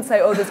 people didn't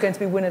say, oh, there's going to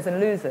be winners and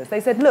losers. They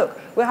said, look,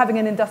 we're having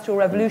an industrial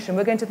revolution.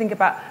 We're going to think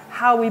about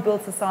how we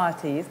build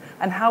societies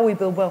and how we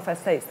build welfare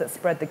states that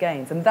spread the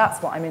gains. And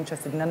that's what I'm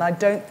interested in. And I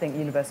don't think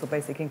universal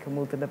basic income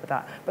will deliver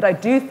that. But I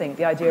do think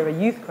the idea of a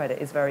youth credit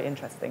is very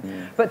interesting.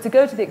 But to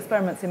go to the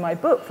experiments in my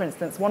book, for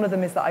instance, one of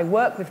them is that I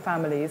work with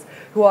families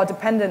who are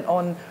dependent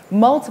on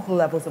multiple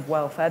levels of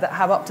welfare that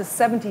have up to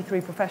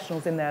 73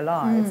 professionals in their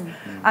lives.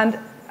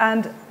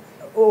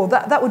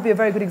 That would be a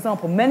very good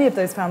example. Many of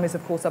those families,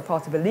 of course, are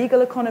part of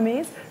illegal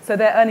economies, so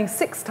they're earning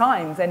 6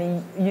 times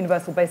any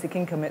universal basic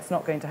income. It's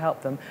not going to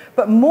help them.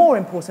 But more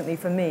importantly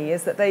for me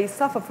is that they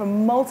suffer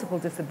from multiple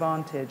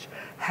disadvantage: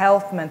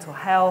 health, mental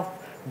health,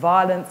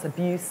 violence,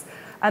 abuse.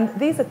 And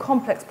these are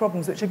complex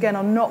problems which, again,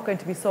 are not going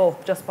to be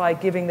solved just by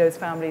giving those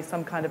families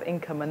some kind of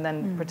income and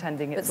then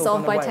pretending it's all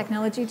gone away. But solved by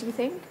technology, do you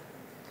think?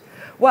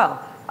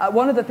 Well,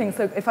 One of the things,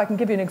 so if I can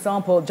give you an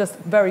example, just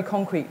very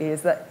concretely,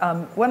 is that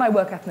when I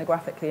work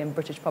ethnographically in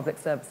British public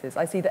services,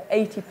 I see that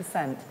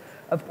 80%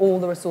 of all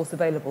the resource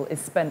available is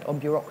spent on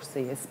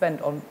bureaucracy, is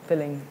spent on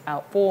filling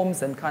out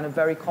forms and kind of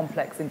very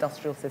complex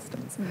industrial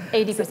systems.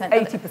 80%. So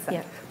 80%.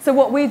 Yeah. So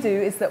what we do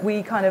is that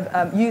we kind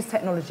of use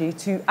technology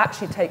to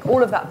actually take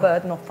all of that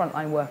burden off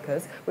frontline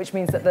workers, which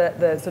means that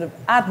the sort of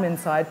admin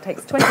side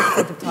takes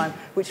 20% of time,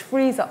 which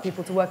frees up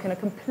people to work in a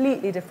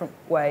completely different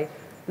way,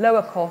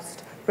 lower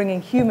cost,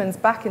 bringing humans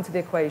back into the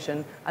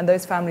equation, and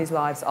those families'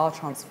 lives are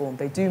transformed.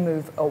 They do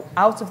move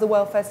out of the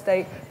welfare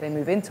state, they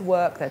move into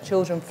work, their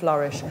children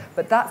flourish,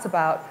 but that's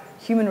about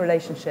human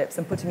relationships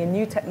and putting in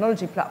new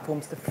technology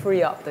platforms to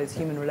free up those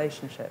human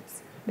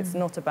relationships. It's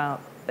not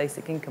about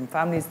basic income.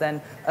 Families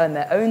then earn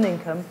their own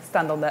income,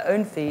 stand on their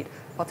own feet,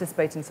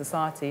 participate in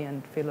society,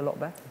 and feel a lot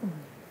better.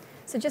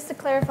 So just to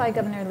clarify,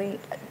 Governor Lee,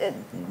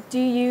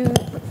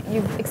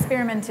 you've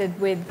experimented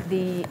with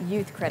the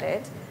youth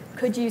credit.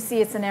 Could you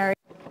see a scenario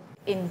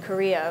in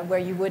Korea where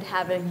you would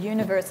have a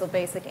universal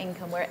basic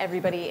income where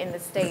everybody in the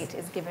state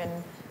is given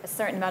a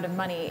certain amount of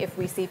money if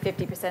we see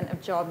 50%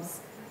 of jobs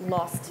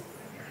lost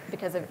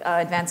because of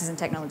advances in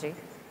technology?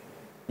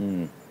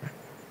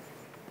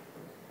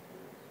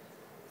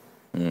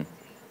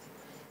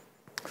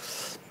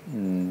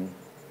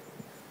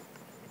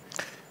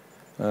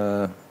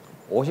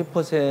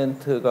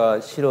 50%가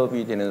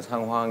실업이 되는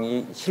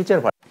상황이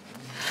실제로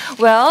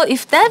Well,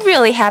 if that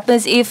really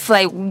happens, if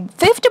like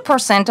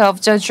 50%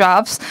 of the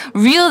jobs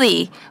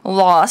really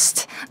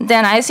lost,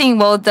 then I think,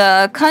 well,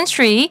 the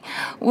country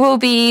will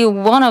be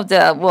one of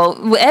the, well,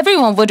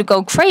 everyone would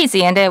go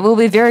crazy and it will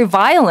be very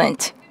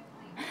violent.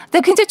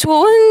 근데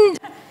좋은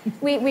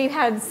We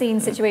had seen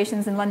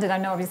situations in London. I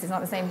know obviously it's not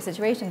the same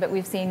situation, but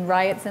we've seen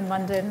riots in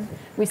London.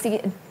 We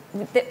see,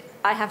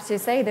 I have to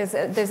say, there's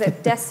a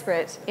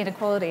desperate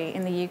inequality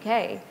in the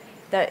UK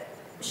that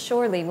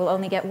surely will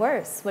only get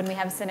worse when we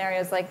have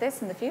scenarios like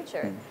this in the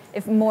future.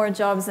 If more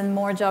jobs and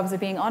more jobs are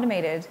being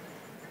automated,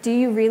 do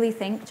you really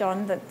think,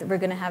 John, that we're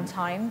going to have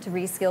time to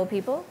reskill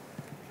people?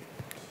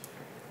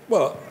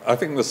 Well, I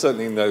think there's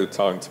certainly no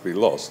time to be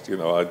lost. You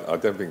know, I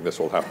don't think this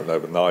will happen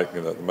overnight.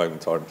 You know, at the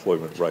moment, our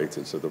employment rate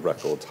is at a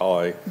record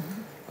high.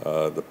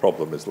 The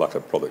problem is lack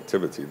of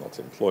productivity, not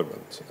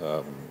employment.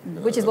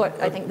 Which is what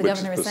I think the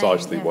governor is saying.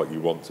 Which is precisely what you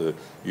want to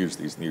use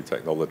these new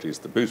technologies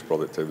to boost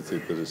productivity,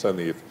 because it's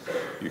only if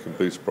you can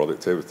boost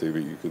productivity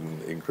that you can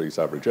increase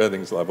average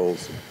earnings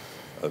levels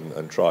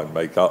and try and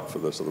make up for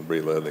the sort of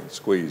real earnings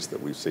squeeze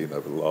that we've seen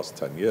over the last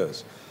 10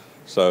 years.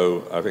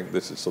 So I think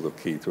this is sort of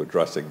key to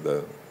addressing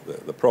the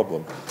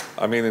problem.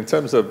 I mean, in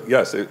terms of,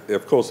 yes,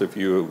 of course, if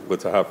you were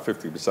to have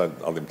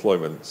 50%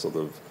 unemployment sort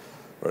of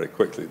very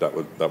quickly, that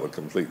would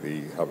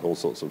completely have all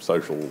sorts of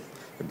social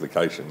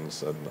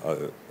implications.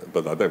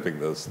 But I don't think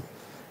there's,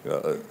 you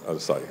know,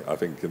 as I say, I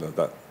think, you know,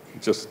 that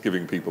just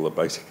giving people a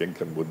basic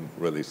income wouldn't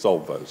really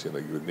solve those. You know,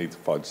 you would need to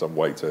find some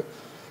way to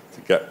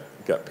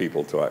get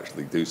people to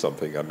actually do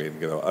something. I mean,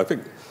 you know, I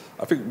think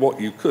what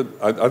you could,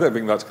 I don't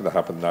think that's going to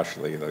happen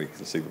nationally in any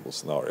conceivable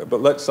scenario. But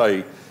let's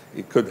say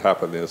it could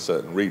happen in a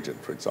certain region,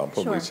 for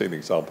example. Sure. We've seen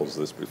examples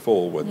of this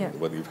before when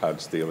you've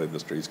had steel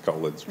industries,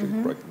 coal industries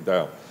breaking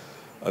down.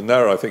 And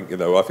there, I think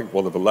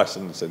one of the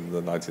lessons in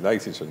the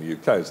 1980s in the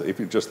UK is that if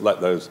you just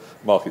let those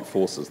market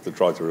forces to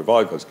try to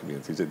revive those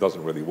communities, it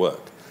doesn't really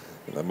work.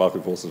 You know,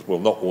 market forces will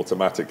not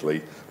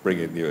automatically bring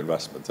in new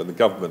investment, and the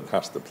government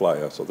has to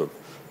play a sort of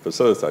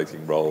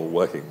facilitating role,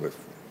 working with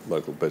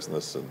local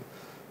business and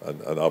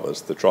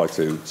others to try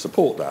to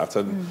support that.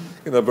 And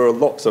you know, there are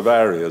lots of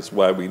areas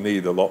where we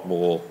need a lot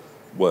more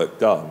work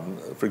done.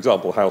 For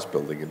example, house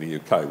building in the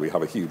UK, we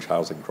have a huge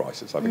housing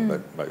crisis. I think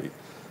maybe.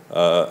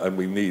 And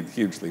we need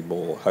hugely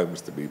more homes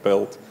to be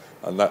built,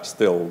 and that's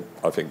still,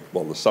 I think,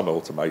 well, there's some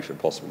automation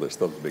possible. It's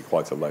still going to be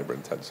quite a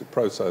labour-intensive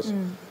process,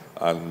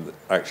 and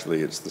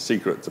actually it's the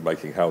secret to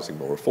making housing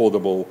more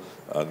affordable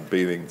and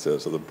beginning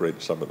to sort of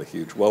bridge some of the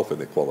huge wealth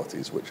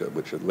inequalities which are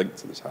linked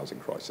to this housing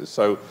crisis.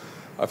 So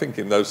I think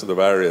in those sort of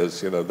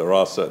areas, you know, there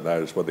are certain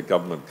areas where the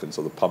government can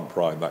sort of pump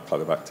prime that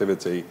kind of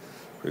activity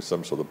through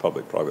some sort of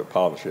public-private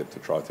partnership to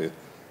try to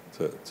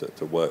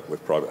work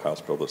with private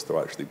house builders to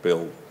actually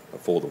build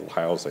affordable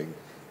housing,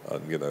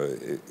 and you know,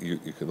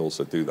 you can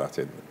also do that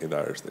in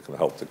areas that can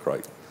help to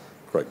create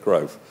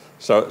growth.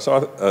 So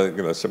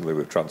you know, similarly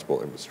with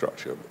transport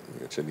infrastructure,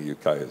 which in the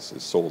UK is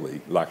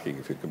sorely lacking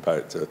if you compare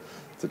it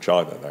to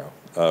China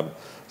now.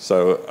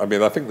 So I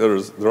mean, I think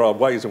there are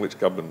ways in which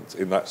government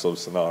in that sort of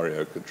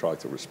scenario could try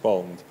to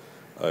respond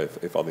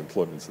if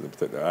unemployment in a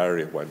particular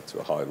area went to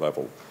a high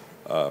level.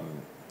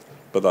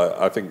 But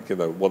I think, you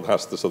know, one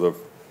has to sort of,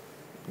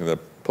 you know,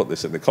 put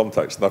this in the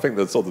context. And I think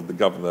that sort of the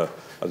governor,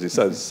 as he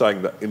says, is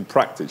saying that in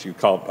practice you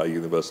can't pay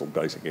universal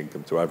basic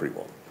income to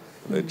everyone.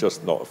 They're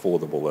just not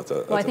affordable at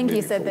a Well, I think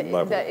he said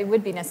that it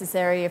would be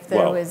necessary if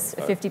there was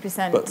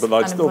 50% But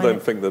I still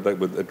don't think that they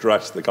would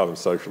address the kind of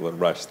social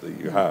unrest that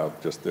you have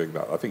just doing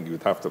that. I think you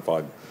would have to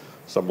find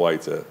some way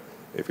to,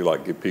 if you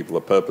like, give people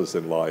a purpose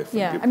in life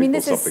and give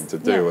people something to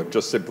do, and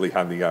just simply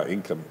handing out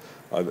income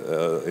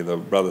in a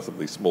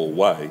relatively small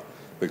way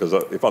Because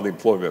if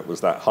unemployment was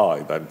that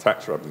high, then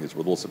tax revenues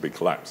would also be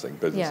collapsing,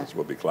 businesses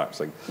would be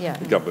collapsing,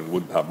 the government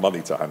wouldn't have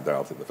money to hand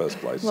out in the first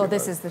place. Well,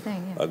 this is the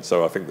thing. Yeah. And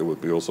so I think there would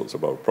be all sorts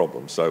of other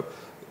problems. So,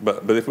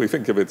 but if we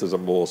think of it as a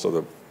more sort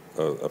of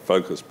a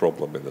focused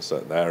problem in a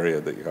certain area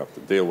that you have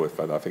to deal with,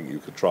 then I think you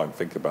could try and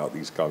think about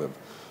these kind of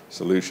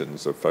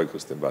solutions of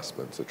focused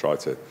investment to try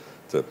to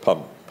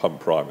pump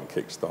prime and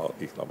kickstart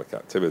economic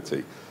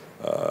activity,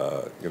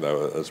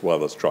 as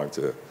well as trying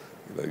to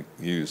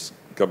use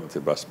government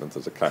investment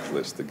as a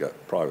catalyst to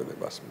get private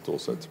investment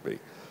also to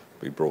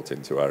be brought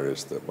into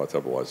areas that might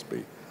otherwise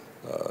be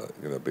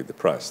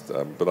depressed.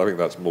 But I think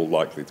that's more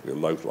likely to be a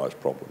localized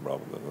problem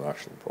rather than a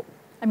national problem.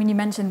 I mean, you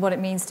mentioned what it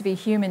means to be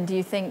human. Do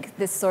you think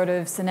this sort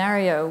of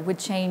scenario would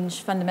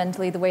change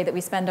fundamentally the way that we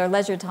spend our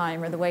leisure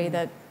time, or the way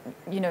that,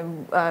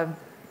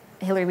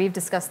 Hilary, we've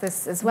discussed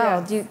this as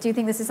well. Yes. Do you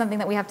think this is something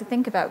that we have to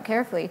think about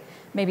carefully?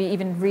 Maybe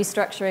even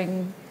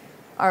restructuring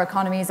our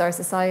economies, our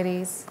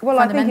societies? Well,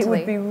 I think it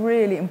would be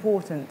really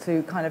important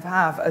to kind of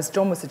have, as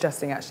John was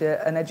suggesting, actually,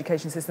 an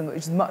education system which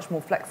is much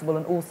more flexible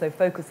and also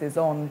focuses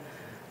on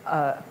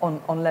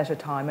leisure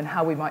time and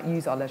how we might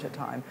use our leisure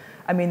time.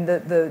 I mean,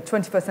 the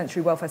 21st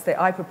century welfare state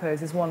I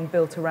propose is one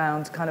built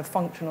around kind of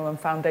functional and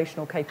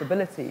foundational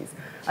capabilities.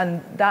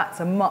 And that's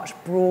a much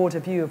broader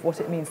view of what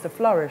it means to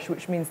flourish,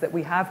 which means that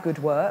we have good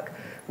work,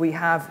 we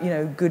have,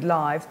 good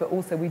lives, but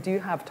also we do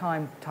have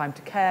time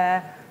to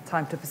care,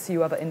 time to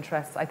pursue other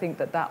interests. I think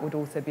that would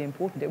also be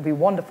important. It would be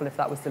wonderful if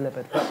that was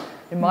delivered. But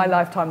in my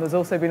lifetime, there's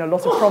also been a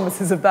lot of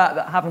promises of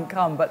that haven't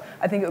come. But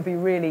I think it would be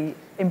really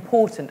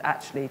important,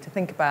 actually, to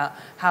think about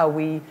how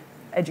we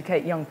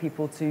educate young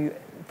people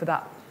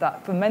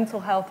for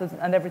mental health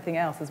and everything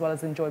else, as well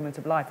as enjoyment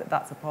of life,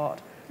 that's a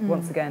part,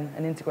 once again,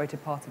 an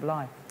integrated part of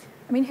life.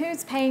 I mean,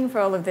 who's paying for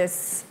all of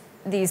these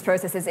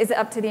processes? Is it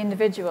up to the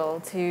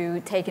individual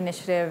to take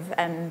initiative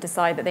and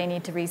decide that they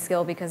need to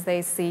reskill because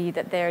they see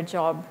that their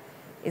job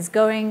is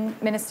going?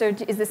 Minister,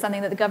 is this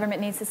something that the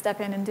government needs to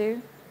step in and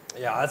do?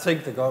 Yeah, I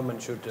think the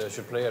government should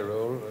play a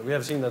role. We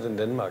have seen that in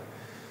Denmark.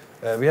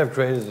 We have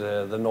created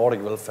the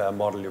Nordic welfare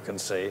model, you can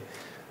say.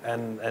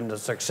 And the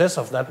success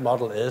of that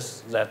model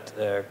is that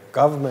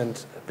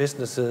government,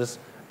 businesses,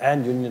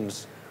 and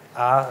unions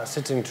are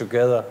sitting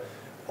together,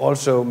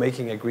 also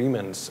making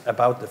agreements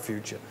about the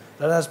future.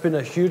 That has been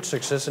a huge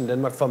success in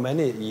Denmark for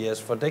many years,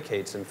 for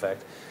decades, in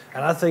fact.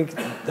 And I think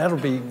that will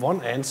be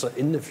one answer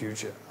in the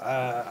future.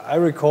 I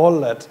recall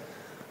that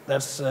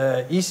that's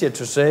easier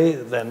to say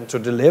than to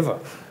deliver,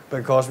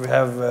 because we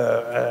have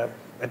a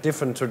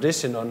different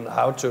tradition on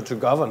how to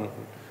govern.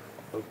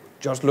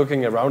 Just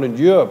looking around in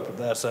Europe,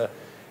 there's a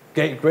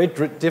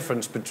great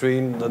difference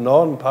between the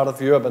northern part of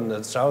Europe and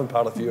the southern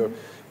part of Europe.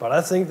 But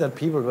I think that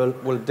people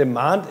will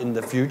demand in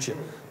the future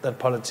that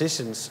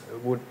politicians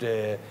would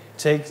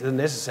take the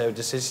necessary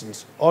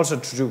decisions also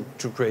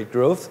to create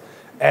growth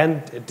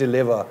and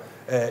deliver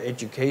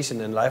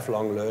education and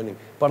lifelong learning.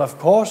 But of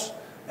course,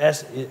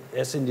 as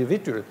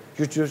individual,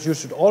 you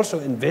should also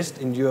invest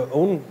in your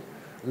own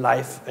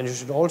life, and you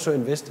should also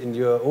invest in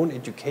your own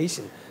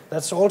education.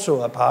 That's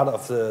also a part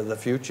of the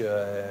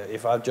future,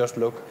 if I just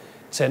look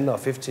 10 or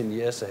 15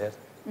 years ahead.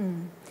 I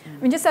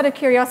mean, just out of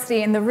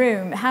curiosity in the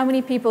room, how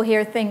many people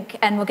here think,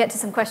 and we'll get to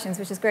some questions,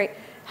 which is great,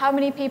 how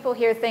many people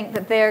here think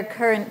that their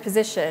current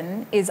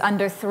position is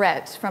under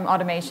threat from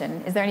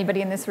automation? Is there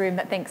anybody in this room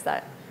that thinks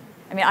that?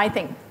 I mean, I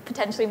think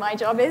potentially my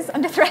job is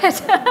under threat.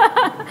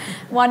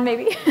 One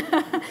maybe.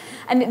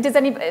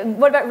 And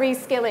what about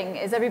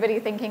reskilling? Is everybody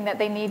thinking that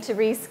they need to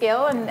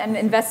reskill and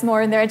invest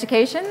more in their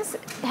educations?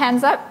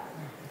 Hands up.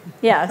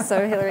 Yeah,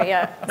 so Hilary,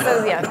 yeah.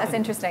 So yeah, that's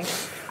interesting.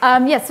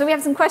 Yes, so we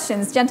have some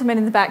questions. Gentleman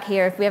in the back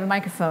here, if we have a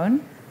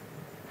microphone.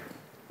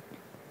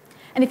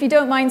 And if you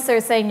don't mind, sir,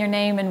 saying your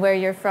name and where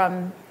you're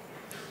from.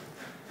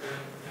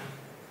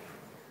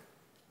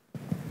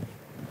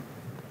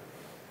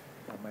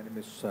 My name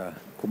is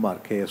Kumar,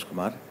 K.S.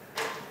 Kumar,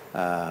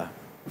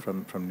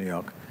 from New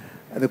York.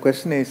 The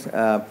question is,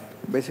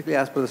 basically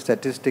as per the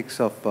statistics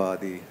of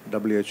the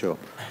WHO,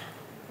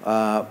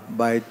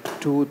 by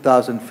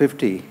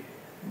 2050,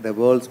 the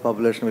world's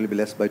population will be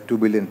less by 2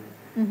 billion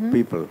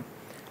people.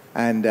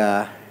 And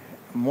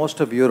most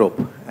of Europe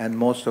and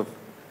most of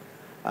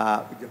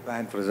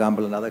Japan, for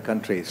example, and other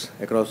countries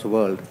across the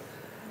world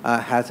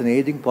has an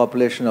aging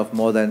population of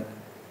more than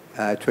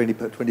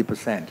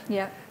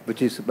 20%,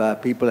 which is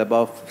people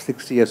above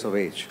 60 years of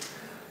age.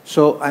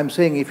 So I'm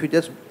saying if you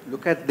just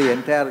look at the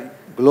entire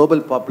global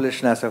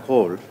population as a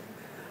whole,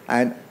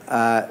 and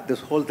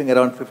this whole thing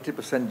around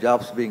 50%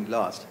 jobs being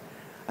lost,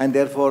 and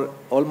therefore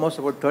almost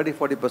about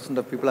 30–40%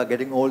 of people are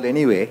getting old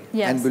anyway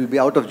and will be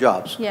out of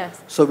jobs.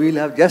 So we'll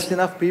have just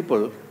enough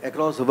people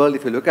across the world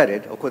if you look at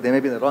it. Of course, they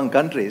may be in the wrong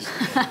countries,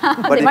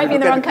 but if you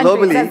look at it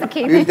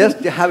globally, we'll just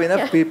have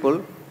enough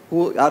people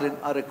who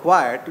are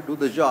required to do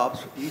the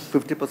jobs. These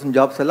 50%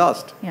 jobs are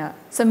lost. Yeah.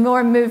 So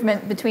more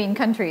movement between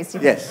countries.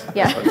 Yes.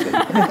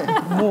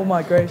 Yeah. More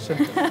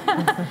migration.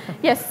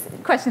 Yes.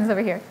 Questions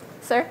over here,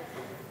 sir.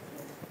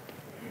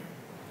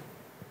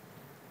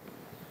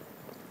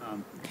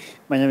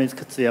 My name is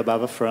Katsuya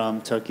Baba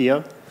from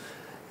Tokyo.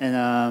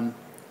 And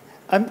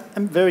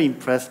I'm very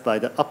impressed by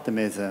the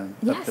optimism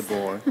of the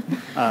board,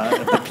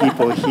 of the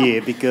people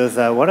here, because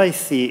what I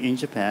see in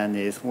Japan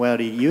is, while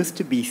it used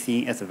to be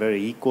seen as a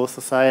very equal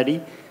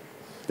society,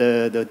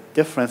 the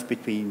difference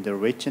between the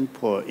rich and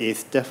poor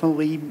is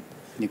definitely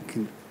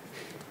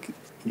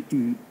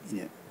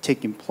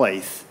taking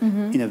place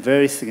in a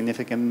very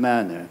significant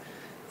manner.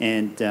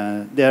 And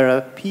there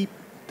are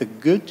the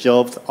good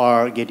jobs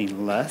are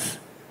getting less,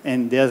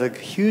 and there's a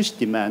huge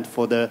demand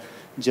for the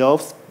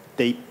jobs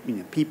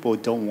people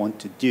don't want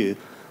to do,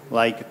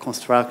 like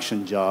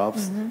construction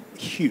jobs,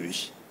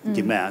 huge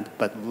demand,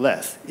 but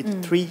less.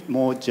 It's 3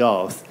 more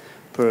jobs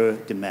per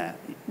demand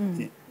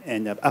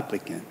and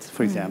applicants,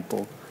 for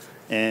example,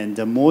 and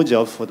more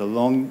jobs for the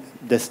long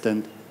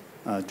distance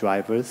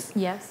drivers,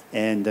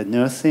 and the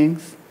nursing,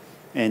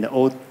 and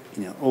old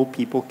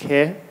people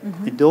care.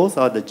 And those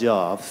are the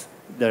jobs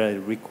that are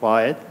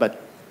required,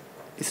 but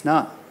it's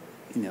not,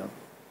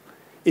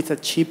 it's a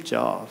cheap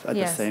job at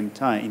the same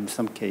time in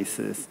some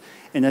cases.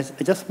 And I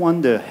just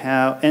wonder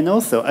how, and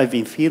also I've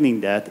been feeling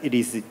that it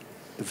is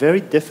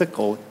very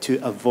difficult to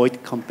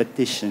avoid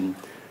competition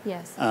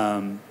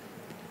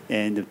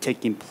and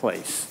taking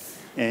place.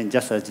 And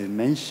just as you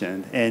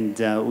mentioned, and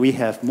we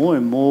have more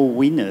and more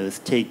winners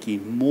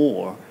taking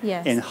more,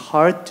 and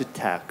hard to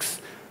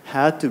tax,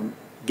 how to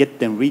get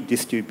them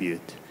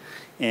redistribute.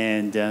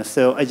 And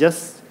so I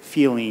just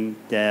feeling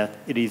that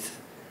it is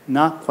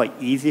not quite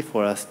easy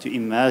for us to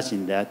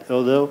imagine that,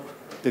 although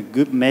the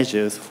good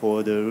measures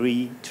for the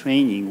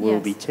retraining will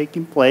be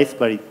taking place,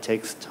 but it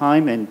takes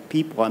time, and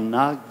people are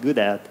not good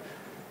at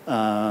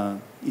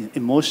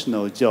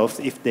emotional jobs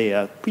if they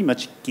are pretty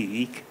much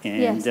geek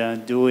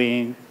and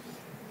doing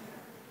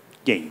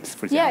games,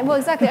 for example. Yeah, well,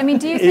 exactly. I mean,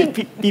 do you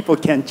think people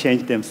can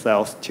change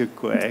themselves too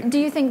quick? Do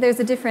you think there's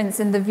a difference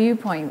in the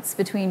viewpoints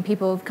between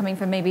people coming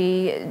from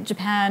maybe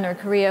Japan or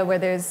Korea, where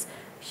there's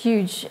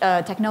huge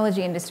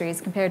technology industries,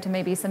 compared to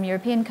maybe some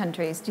European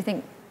countries? Do you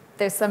think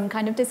there's some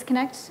kind of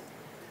disconnect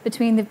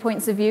between the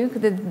points of view,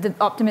 the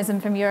optimism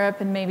from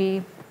Europe and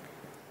maybe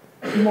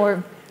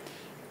more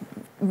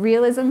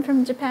realism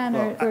from Japan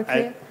or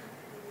Korea?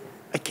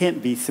 I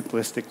can't be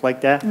simplistic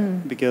like that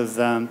because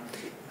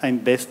I'm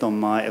based on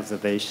my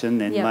observation,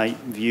 and my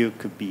view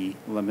could be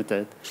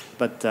limited.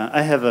 But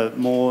I have a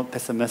more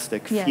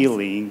pessimistic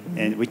feeling,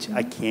 and which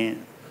I can't,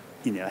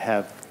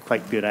 have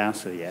quite good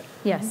answer yet.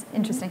 Yes,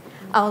 interesting.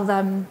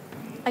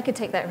 I could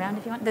take that around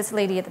if you want. This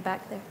lady at the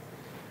back there.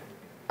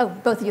 Oh,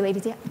 both of you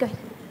ladies, go ahead.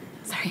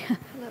 Sorry,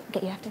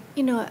 get you after.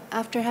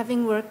 After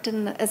having worked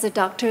as a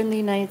doctor in the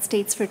United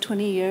States for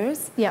 20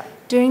 years,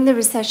 during the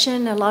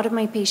recession, a lot of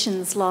my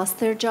patients lost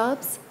their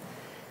jobs.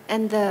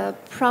 And the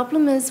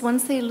problem is,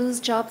 once they lose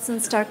jobs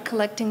and start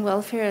collecting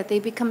welfare, they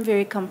become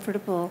very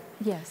comfortable.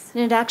 Yes.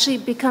 And it actually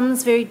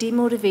becomes very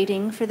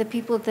demotivating for the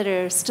people that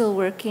are still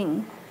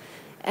working.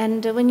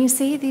 And when you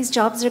say these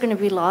jobs are going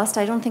to be lost,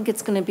 I don't think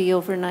it's going to be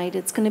overnight.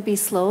 It's going to be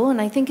slow.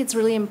 And I think it's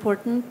really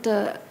important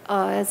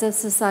as a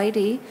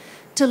society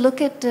to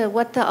look at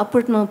what the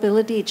upward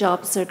mobility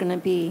jobs are going to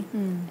be,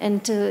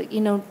 and to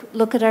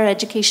look at our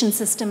education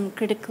system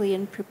critically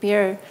and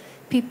prepare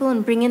people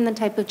and bring in the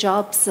type of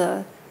jobs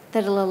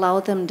that'll allow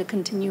them to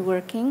continue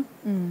working.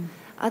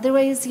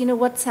 Otherwise,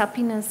 what's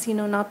happiness?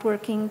 Not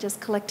working,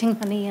 just collecting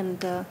money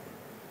and.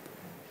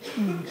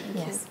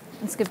 Yes,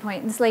 that's a good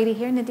point. This lady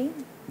here,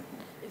 Nadine.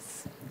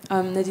 Yes.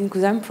 Nadine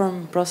Cottam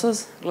from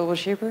Brussels, Global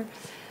Shaper.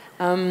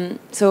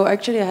 So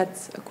actually, I had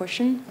a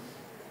question.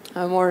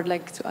 I more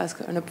like to ask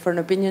for an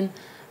opinion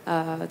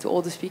to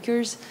all the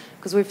speakers,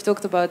 because we've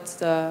talked about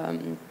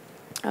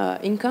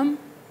income,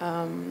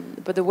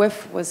 but the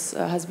WEF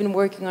has been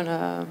working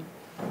on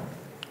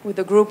with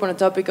a group on a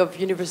topic of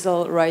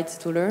universal right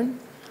to learn.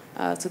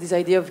 So this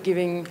idea of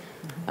giving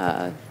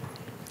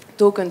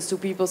tokens to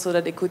people so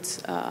that they could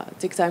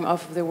take time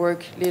off of their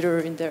work later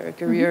in their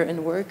career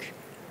and work,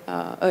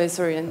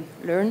 and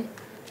learn.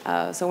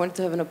 So I wanted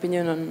to have an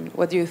opinion on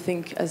what do you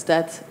think as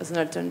an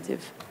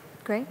alternative.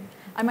 Great.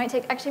 I might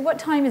take, actually, what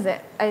time is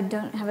it? I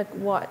don't have a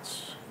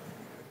watch.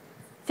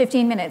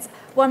 15 minutes.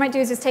 What I might do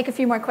is just take a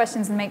few more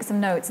questions and make some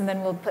notes, and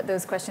then we'll put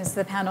those questions to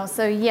the panel.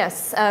 So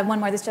yes,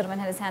 one more. This gentleman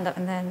had his hand up,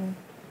 and then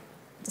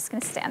I'm just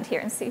going to stand here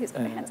and see who's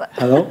got their hands up.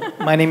 Hello,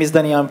 my name is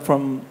Dani. I'm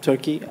from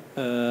Turkey.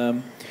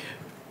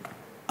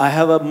 I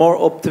have a more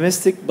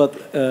optimistic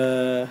but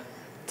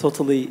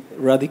totally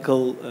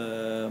radical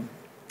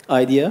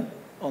idea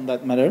on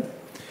that matter.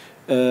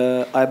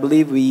 I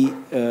believe we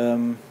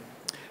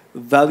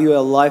value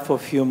a life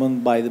of human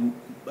by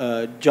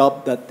the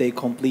job that they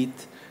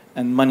complete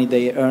and money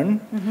they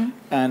earn.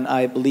 And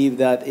I believe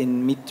that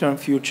in midterm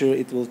future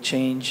it will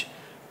change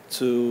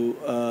to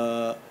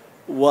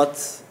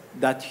what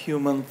that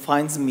human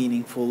finds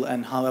meaningful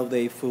and how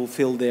they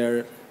fulfill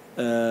their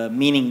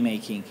meaning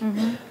making.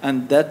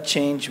 And that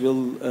change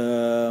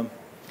will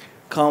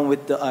come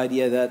with the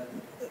idea that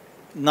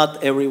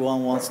not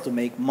everyone wants to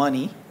make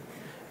money.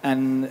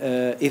 And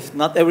if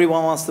not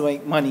everyone wants to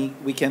make money,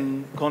 we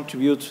can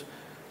contribute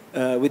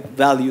with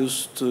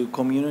values to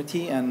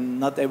community. And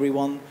not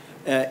everyone,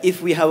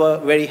 if we have a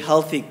very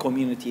healthy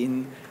community,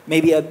 in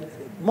maybe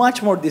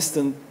much more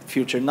distant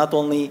future, not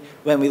only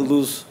when we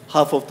lose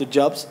half of the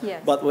jobs,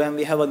 Yes. but when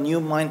we have a new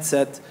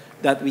mindset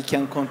that we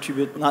can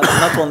contribute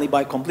not only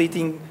by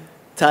completing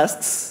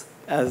tasks,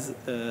 as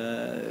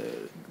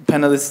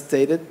panelists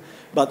stated,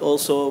 but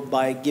also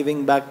by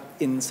giving back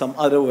in some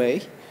other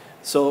way.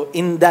 So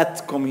in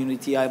that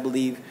community, I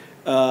believe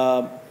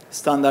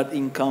standard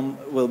income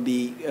will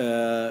be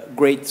a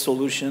great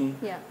solution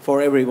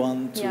for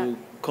everyone to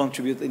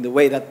contribute in the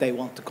way that they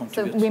want to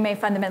contribute. So we may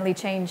fundamentally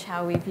change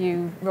how we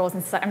view roles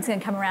in society. I'm just going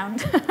to come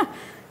around.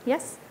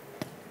 Yes?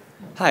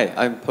 Hi,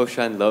 I'm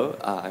Poulsen.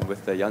 I'm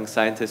with the Young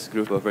Scientists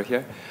group over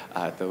here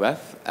at the WEF,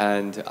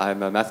 and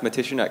I'm a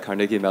mathematician at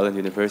Carnegie Mellon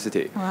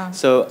University. Wow.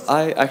 So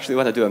I actually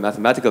want to do a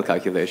mathematical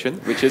calculation,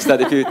 which is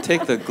that if you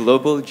take the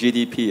global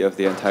GDP of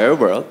the entire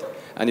world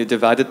and you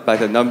divide it by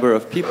the number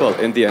of people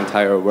in the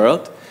entire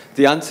world,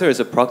 the answer is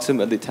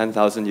approximately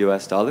 10,000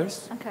 US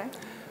dollars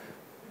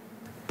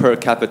per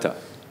capita.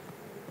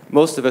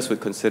 Most of us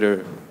would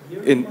consider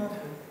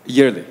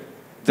yearly.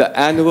 The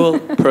annual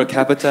per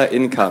capita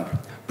income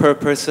per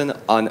person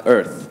on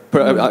Earth.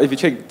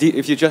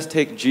 If you just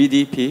take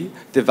GDP,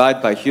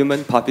 divide by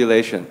human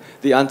population,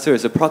 the answer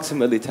is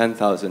approximately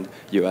 10,000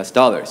 US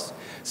dollars.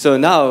 So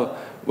now,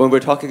 when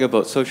we're talking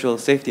about social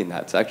safety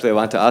nets, actually I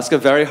want to ask a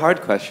very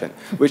hard question,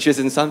 which is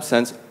in some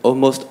sense,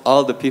 almost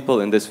all the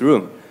people in this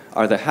room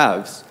are the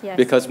haves,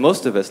 because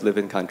most of us live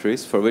in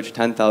countries for which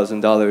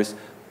 $10,000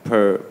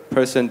 per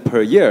person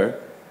per year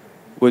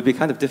would be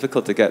kind of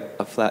difficult to get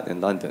a flat in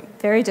London.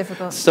 Very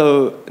difficult.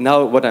 So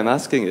now what I'm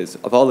asking is,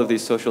 of all of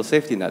these social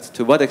safety nets,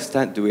 to what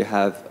extent do we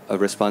have a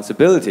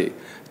responsibility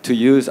to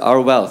use our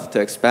wealth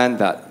to extend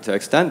that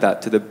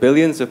to the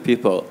billions of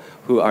people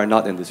who are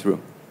not in this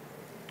room?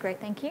 Great,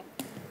 thank you.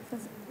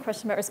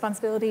 Question about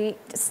responsibility.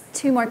 Just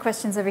two more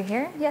questions over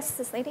here. Yes,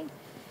 this lady.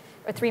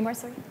 Or three more,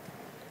 sorry.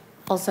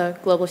 Also,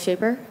 Global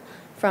Shaper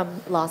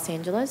from Los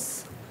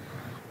Angeles.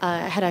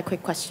 I had a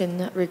quick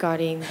question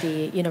regarding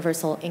the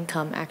universal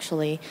income,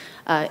 actually.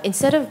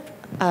 Instead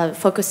of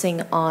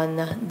focusing on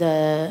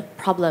the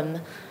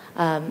problem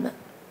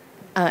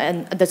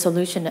and the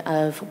solution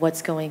of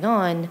what's going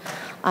on,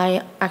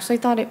 I actually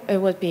thought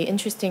it would be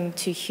interesting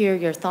to hear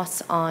your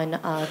thoughts on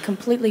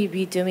completely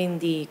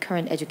redoing the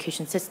current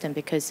education system,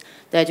 because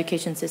the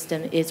education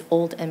system is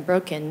old and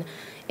broken,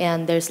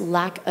 and there's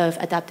lack of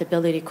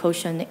adaptability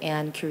quotient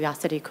and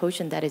curiosity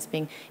quotient that is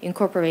being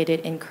incorporated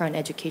in current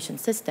education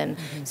system.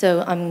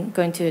 So I'm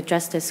going to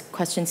address this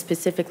question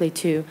specifically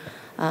to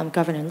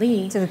Governor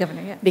Lee. To the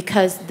governor, yeah.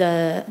 Because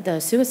the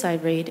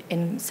suicide rate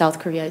in South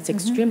Korea is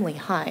extremely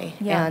high.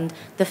 Yeah. And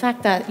the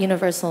fact that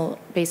universal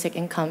basic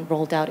income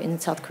rolled out in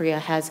South Korea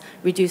has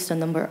reduced the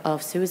number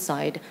of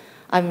suicide.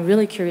 I'm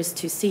really curious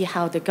to see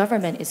how the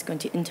government is going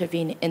to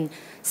intervene in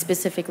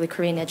specifically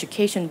Korean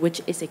education, which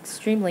is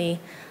extremely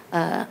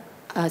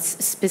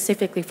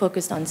specifically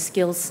focused on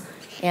skills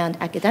and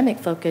academic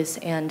focus,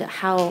 and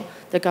how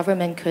the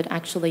government could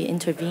actually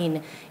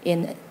intervene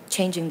in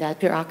changing that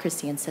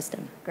bureaucracy and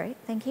system. Great,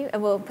 thank you.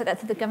 And we'll put that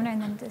to the governor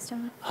and then to this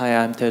gentleman. Hi,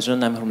 I'm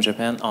Taejun. I'm from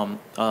Japan,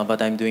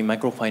 but I'm doing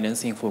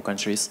microfinance in 4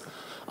 countries.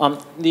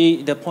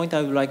 The point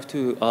I would like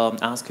to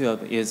ask you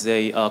is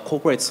a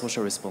corporate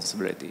social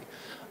responsibility,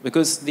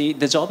 because the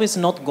job is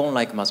not gone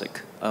like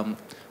magic.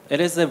 It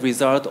is a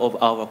result of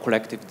our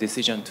collective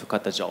decision to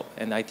cut the job.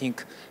 And I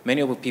think many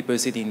of the people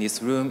sitting in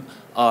this room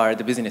are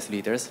the business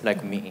leaders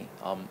like me.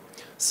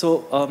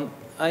 So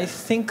I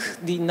think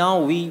now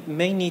we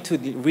may need to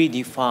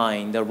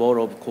redefine the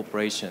role of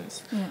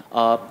corporations.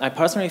 Yeah. I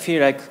personally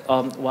feel like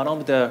one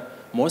of the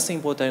most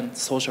important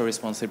social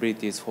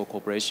responsibilities for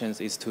corporations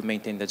is to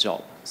maintain the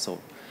job. So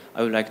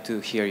I would like to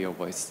hear your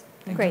voice.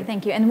 Great,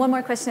 thank you. And one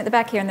more question at the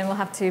back here, and then we'll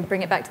have to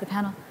bring it back to the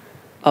panel.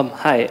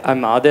 Hi,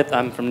 I'm Adit.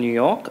 I'm from New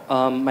York.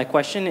 My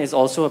question is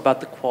also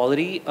about the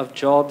quality of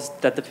jobs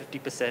that the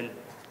 50%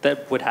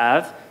 that would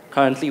have.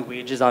 Currently,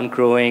 wages aren't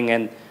growing,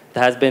 and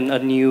there has been a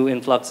new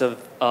influx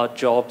of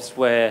jobs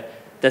where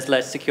there's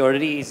less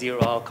security,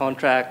 0-hour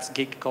contracts,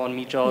 gig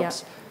economy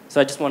jobs. Yeah.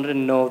 So I just wanted to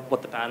know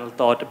what the panel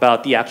thought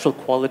about the actual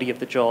quality of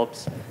the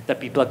jobs that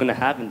people are going to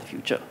have in the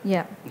future.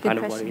 Yeah, I'm good kind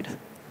question. of worried.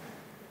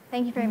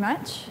 Thank you very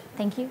much.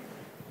 Thank you.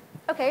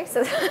 Okay,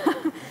 so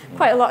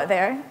quite a lot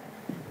there.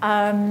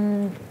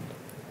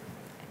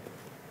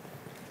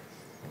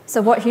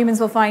 So what humans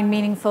will find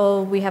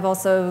meaningful. We have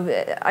also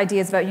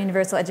ideas about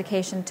universal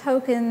education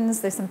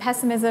tokens. There's some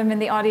pessimism in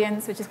the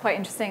audience, which is quite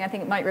interesting. I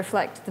think it might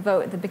reflect the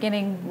vote at the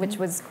beginning, which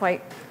was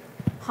quite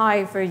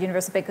high for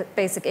universal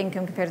basic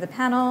income compared to the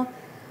panel.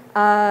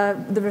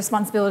 The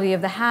responsibility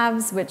of the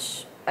haves,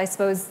 which I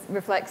suppose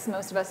reflects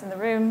most of us in the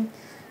room.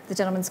 The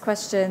gentleman's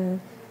question.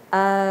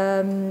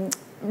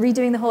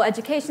 Redoing the whole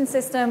education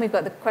system. We've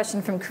got the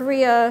question from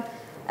Korea.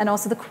 And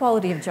also the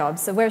quality of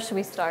jobs. So where should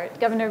we start?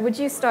 Governor, would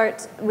you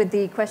start with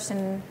the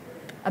question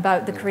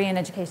about the Korean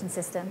education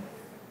system?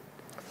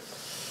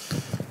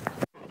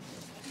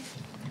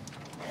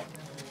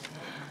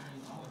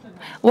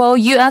 Well,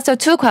 you asked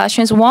 2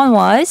 questions. One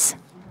was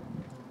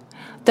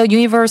the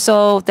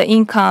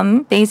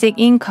basic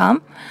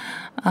income,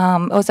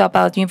 also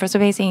about universal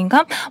basic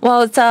income.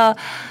 Well,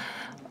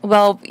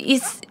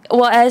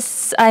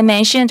 as I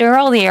mentioned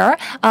earlier,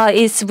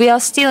 we are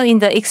still in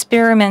the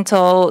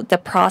experimental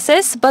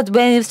process, but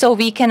we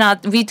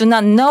do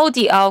not know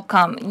the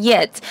outcome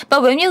yet.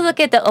 But when you look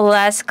at the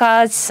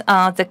Alaska's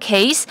the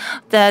case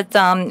that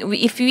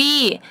if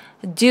we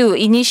do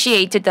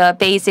initiate the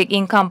basic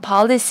income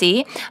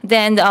policy,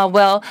 then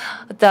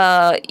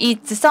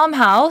it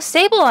somehow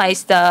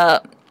stabilized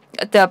the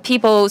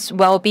people's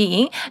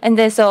well-being, and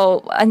then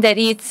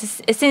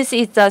since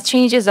it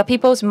changes the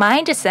people's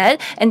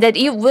mindset, and that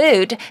it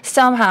would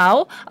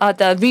somehow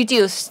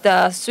reduce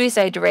the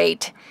suicide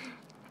rate.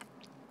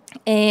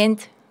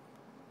 And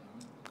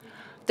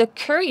the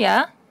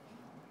Korea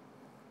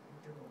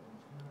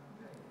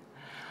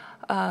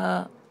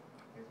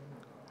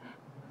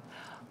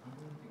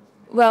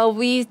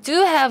we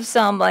do have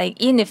some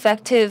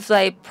ineffective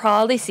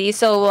policy.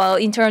 So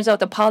in terms of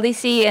the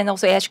policy and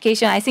also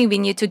education, I think we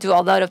need to do a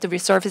lot of the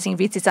resurfacing,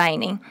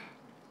 redesigning.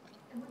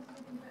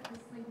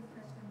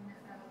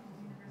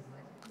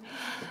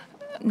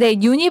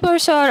 네,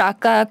 유니버설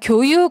아까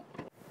교육.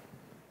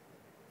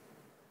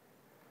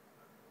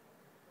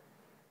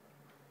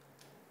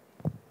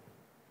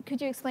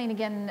 Could you explain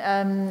again,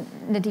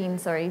 Nadine?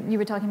 Sorry, you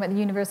were talking about the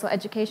universal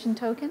education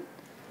token.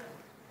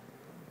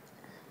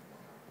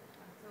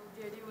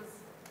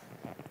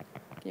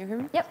 Can you hear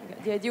me? Yep.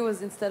 Okay. The idea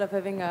was, instead of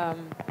having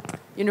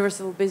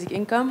universal basic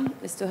income,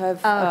 is to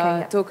have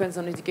tokens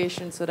on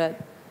education, so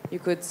that you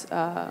could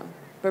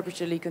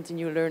perpetually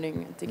continue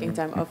learning and taking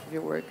time off of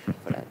your work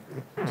for that.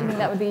 Do you think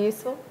that would be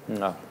useful?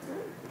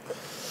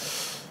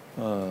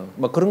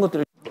 그런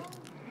것들이.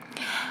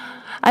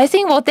 I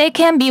think they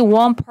can be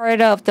one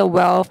part of the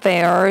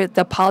welfare,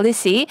 the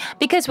policy,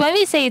 because when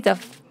we say the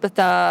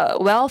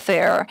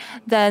welfare,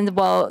 then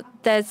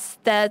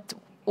that.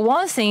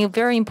 One thing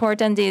very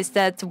important is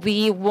that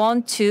we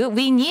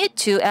need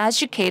to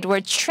educate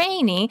or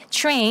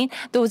train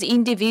those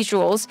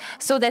individuals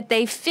so that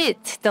they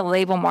fit the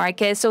labor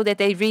market, so that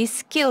they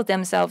reskill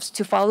themselves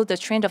to follow the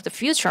trend of the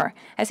future.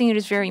 I think it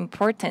is very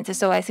important.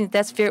 So I think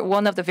that's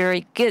one of the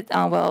very good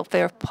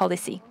welfare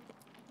policy.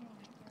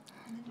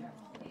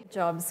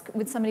 Jobs.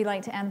 Would somebody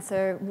like to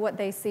answer what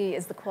they see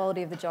as the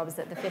quality of the jobs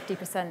that the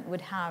 50%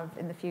 would have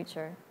in the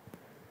future?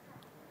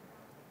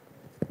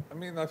 I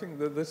mean, I think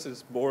that this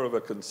is more of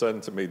a concern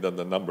to me than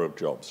the number of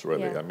jobs,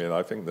 really. Yeah. I mean,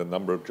 I think the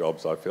number of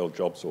jobs, I feel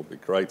jobs will be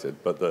created,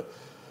 but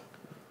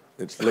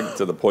it's linked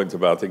to the point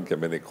about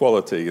income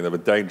inequality. You know, the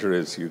danger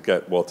is you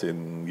get what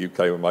in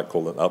UK we might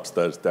call an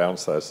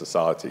upstairs-downstairs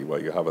society,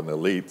 where you have an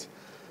elite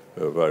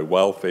who are very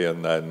wealthy,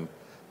 and then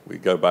we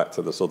go back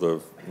to the sort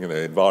of,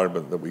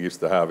 environment that we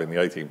used to have in the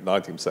 18th,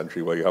 19th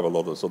century, where you have a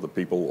lot of sort of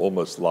people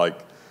almost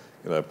like,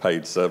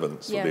 paid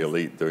servants for the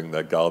elite, doing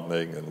their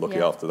gardening and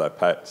looking after their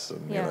pets,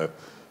 and,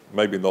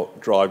 maybe not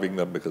driving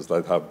them because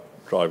they'd have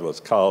driverless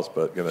cars,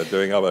 but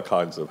doing other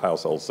kinds of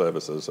household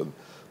services and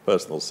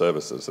personal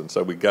services. And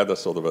so we get a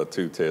sort of a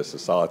two-tier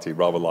society,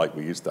 rather like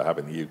we used to have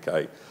in the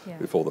UK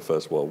before the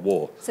First World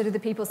War. So do the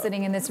people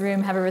sitting in this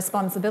room have a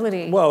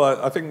responsibility? Well,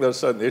 I think there's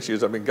certain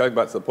issues. I mean, going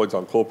back to the point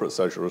on corporate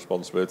social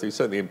responsibility,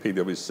 certainly in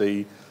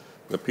PwC,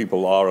 the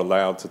people are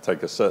allowed to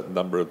take a certain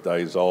number of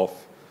days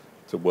off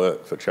to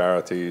work for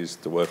charities,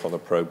 to work on a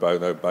pro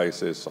bono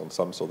basis on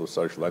some sort of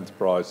social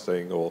enterprise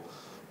thing, or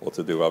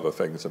to do other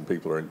things, and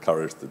people are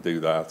encouraged to do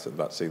that, and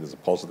that's seen as a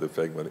positive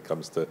thing when it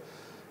comes to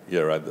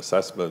year-end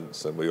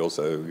assessments. And we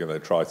also,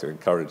 try to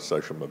encourage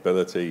social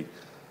mobility,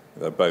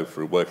 both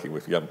through working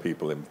with young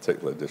people in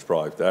particular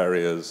deprived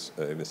areas,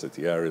 inner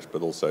city areas,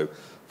 but also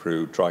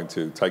through trying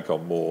to take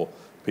on more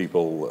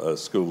people,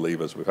 school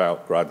leavers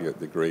without graduate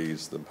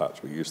degrees than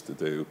perhaps we used to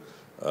do,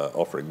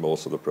 offering more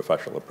sort of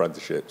professional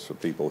apprenticeships for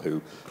people who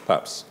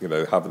perhaps,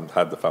 haven't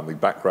had the family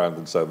background,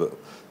 and so that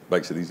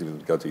makes it easy to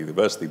go to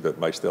university, but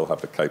may still have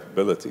the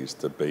capabilities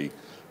to be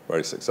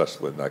very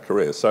successful in their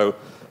career. So,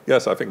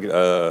 yes, I think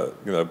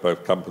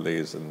both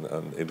companies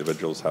and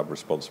individuals have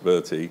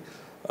responsibility,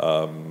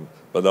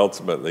 but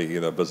ultimately,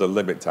 there's a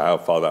limit to how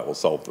far that will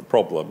solve the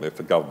problem if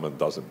the government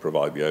doesn't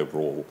provide the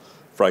overall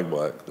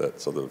framework that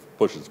sort of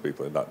pushes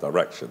people in that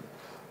direction.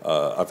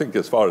 I think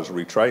as far as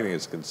retraining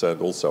is concerned,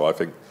 also, I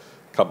think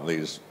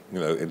companies,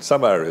 in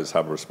some areas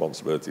have a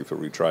responsibility for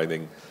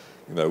retraining.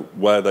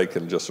 Where they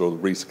can just sort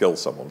of reskill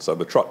someone. So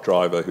the truck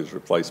driver who's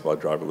replaced by a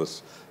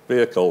driverless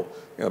vehicle,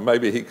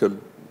 maybe he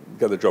could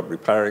get a job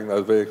repairing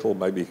that vehicle,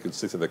 maybe he could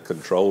sit in a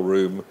control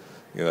room,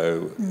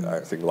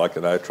 acting like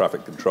an air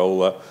traffic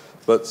controller.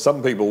 But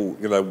some people,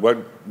 there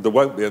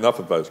won't be enough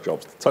of those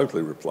jobs to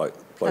totally replace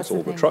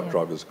all the truck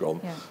drivers gone.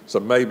 Yeah. So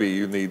maybe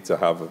you need to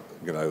have,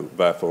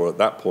 therefore at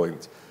that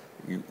point,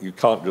 you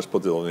can't just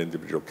put it on an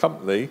individual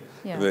company.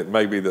 Yeah. It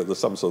may be that there's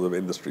some sort of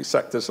industry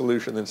sector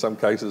solution in some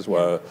cases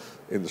where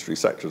industry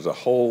sector as a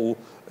whole,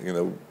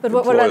 But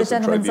what about the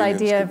gentleman's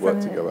idea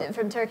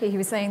from Turkey? He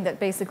was saying that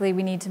basically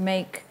we need to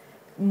make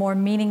more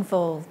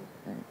meaningful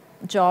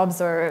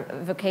jobs or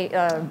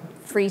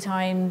free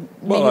time.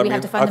 Maybe we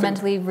have to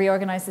fundamentally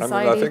reorganize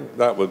society. I think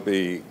that would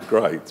be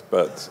great,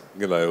 but,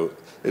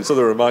 it sort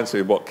of reminds me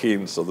of what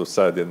Keynes sort of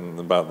said in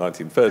about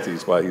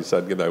 1930s, where he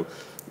said,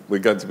 we're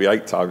going to be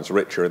 8 times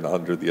richer in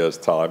 100 years'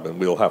 time, and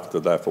we'll have to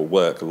therefore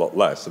work a lot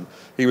less. And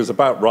he was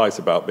about right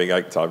about being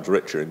 8 times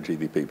richer in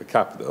GDP per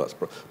capita.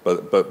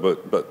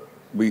 But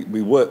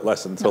we worked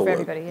less until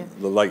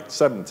the late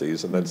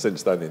 70s, and then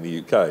since then in the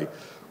UK,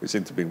 we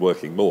seem to have been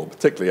working more,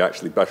 particularly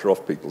actually better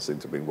off people seem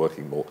to have been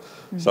working more.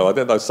 So I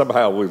don't know,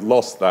 somehow we've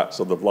lost that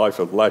sort of life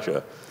of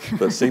leisure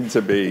that seemed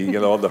to be,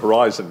 on the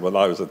horizon when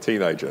I was a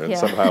teenager, and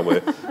somehow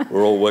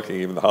we're all working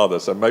even harder.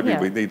 So maybe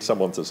we need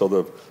someone to sort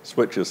of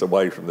switch us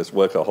away from this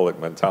workaholic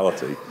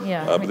mentality.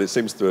 But it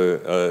seems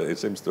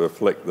to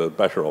afflict the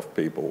better off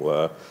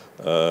people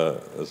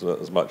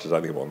as much as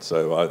anyone.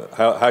 So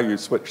how you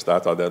switch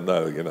that, I don't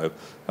know.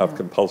 Have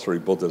compulsory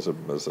Buddhism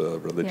as a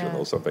religion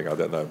or something, I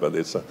don't know. But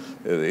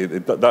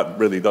that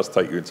really does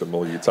take you into a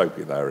more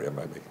utopian area,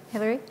 maybe.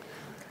 Hilary?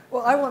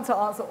 Well, I want to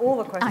answer all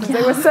the questions.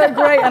 They were so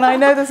great, and I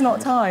know there's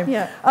not time.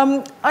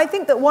 I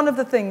think that one of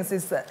the things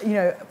is that,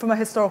 from a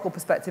historical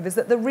perspective, is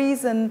that the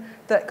reason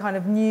that kind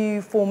of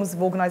new forms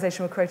of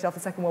organisation were created after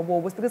the Second World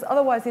War was because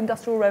otherwise the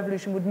Industrial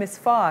Revolution would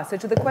misfire. So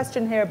to the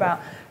question here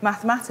about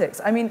mathematics,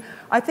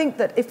 I think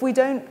that if we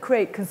don't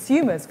create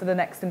consumers for the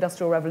next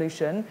Industrial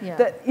Revolution,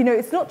 that,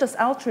 it's not just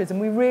altruism.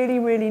 We really,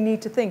 really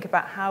need to think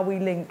about how we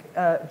link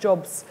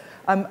jobs.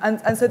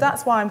 And so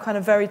that's why I'm kind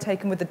of very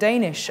taken with the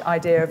Danish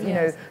idea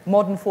of,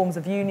 modern forms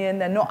of union.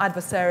 They're not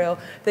adversarial.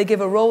 They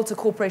give a role to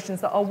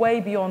corporations that are way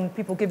beyond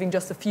people giving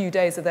just a few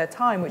days of their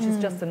time, which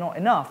is just not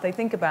enough. They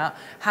think about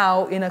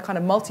how, in a kind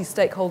of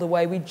multi-stakeholder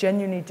way, we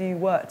genuinely do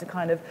work to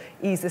kind of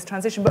ease this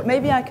transition. But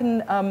maybe I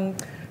can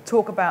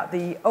talk about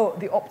the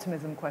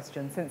optimism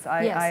question, since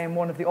I am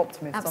one of the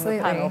optimists on the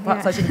panel.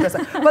 Perhaps I should address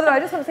that. By the way, I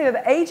just want to say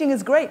that ageing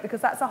is great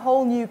because that's a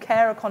whole new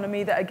care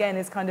economy that, again,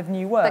 is kind of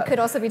new work. That could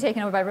also be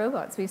taken over by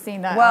robots. We've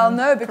seen that. Well,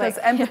 no, because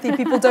empathy,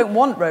 people don't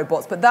want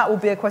robots, but that will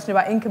be a question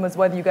about income as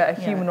whether you get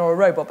a human or a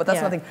robot, but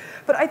that's nothing.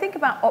 But I think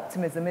about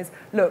optimism is,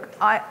 look,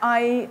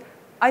 I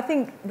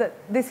think that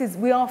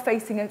we are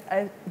facing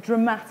a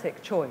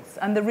dramatic choice.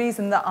 And the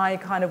reason that I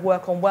kind of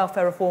work on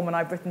welfare reform and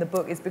I've written the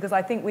book is because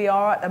I think we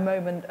are at a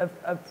moment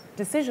of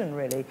decision,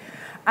 really.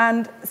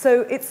 And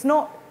so it's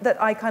not that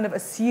I kind of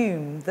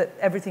assume that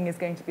everything is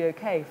going to be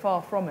okay,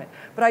 far from it.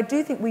 But I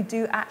do think we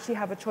do actually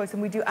have a choice,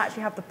 and we do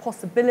actually have the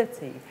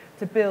possibility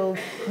to build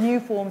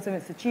new forms of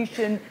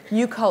institution,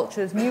 new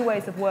cultures, new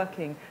ways of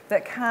working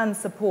that can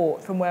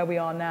support from where we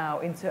are now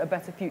into a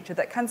better future,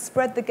 that can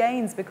spread the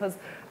gains, because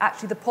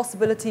actually the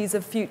possibilities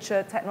of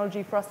future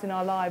technology for us in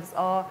our lives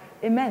are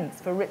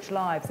immense for rich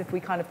lives if we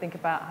kind of think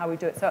about how we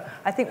do it. So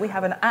I think we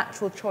have an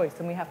actual choice,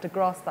 and we have to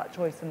grasp that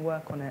choice and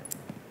work on it.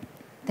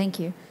 Thank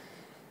you.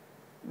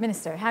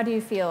 Minister, how do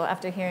you feel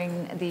after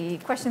hearing the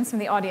questions from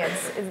the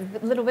audience? Is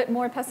it a little bit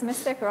more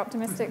pessimistic or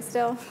optimistic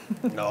still?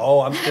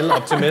 No, I'm still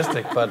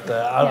optimistic, but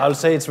I'll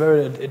say it's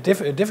very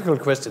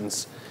difficult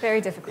questions.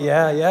 Very difficult.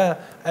 Yeah,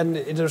 and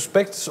it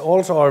respects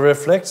also or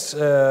reflects,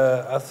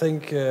 I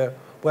think,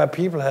 where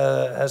people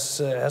has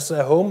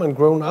their home and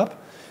grown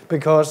up,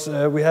 because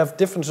we have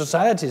different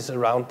societies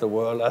around the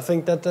world. I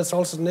think that's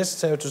also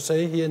necessary to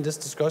say here in this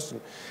discussion.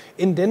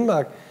 In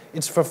Denmark,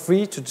 it's for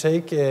free to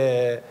take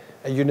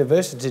a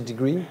university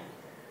degree.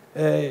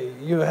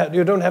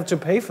 You don't have to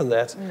pay for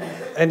that.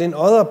 And in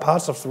other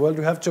parts of the world,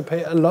 you have to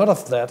pay a lot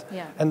of that.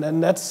 Yeah.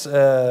 And that's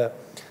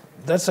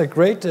a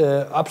great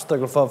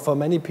obstacle for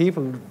many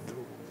people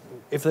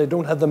if they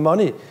don't have the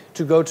money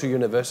to go to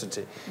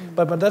university.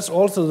 But that's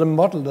also the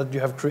model that you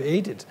have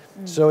created.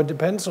 So it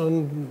depends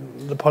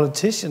on the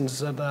politicians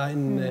that are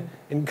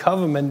in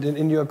government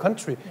in your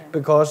country,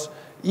 because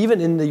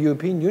even in the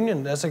European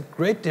Union, there's a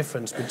great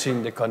difference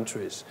between the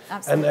countries.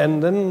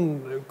 And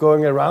then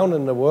going around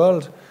in the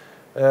world,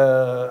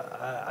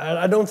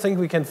 I don't think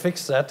we can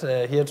fix that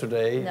here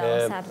today.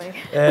 No, sadly.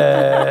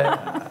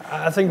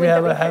 I think we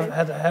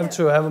have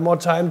to have more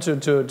time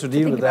to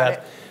deal with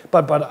that.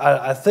 But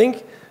I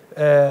think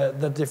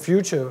that the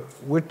future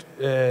would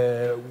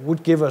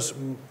give us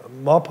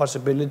more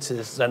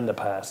possibilities than the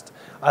past.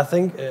 I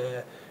think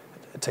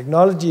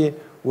technology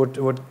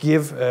would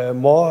give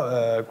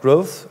more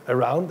growth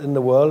around in the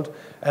world,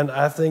 and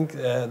I think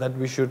that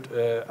we should,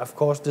 of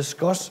course,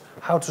 discuss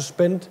how to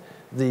spend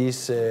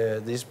these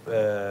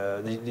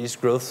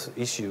growth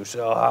issues,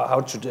 or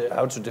how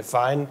to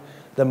define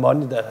the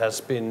money that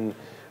has been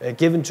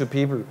given to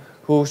people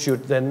who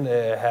should then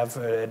have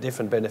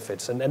different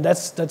benefits, and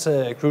that's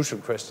a crucial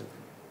question.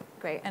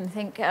 Great, and I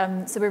think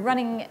so. We're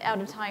running out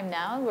of time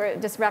now. We're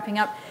just wrapping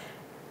up.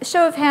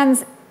 Show of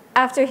hands.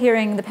 After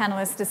hearing the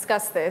panelists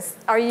discuss this,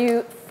 are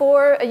you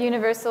for a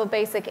universal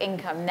basic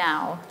income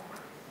now?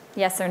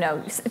 Yes or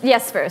no?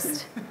 Yes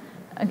first.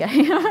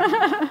 Okay.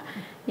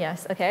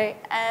 Yes, okay.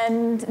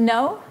 And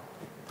no?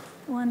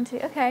 1, 2,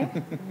 okay.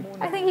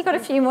 I think you got a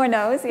few more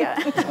no's, yeah.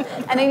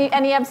 And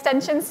any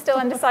abstentions? Still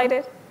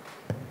undecided?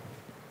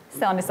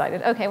 Still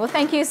undecided. Okay, well,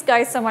 thank you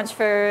guys so much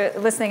for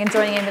listening and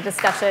joining in the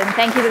discussion.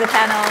 Thank you to the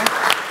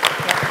panel.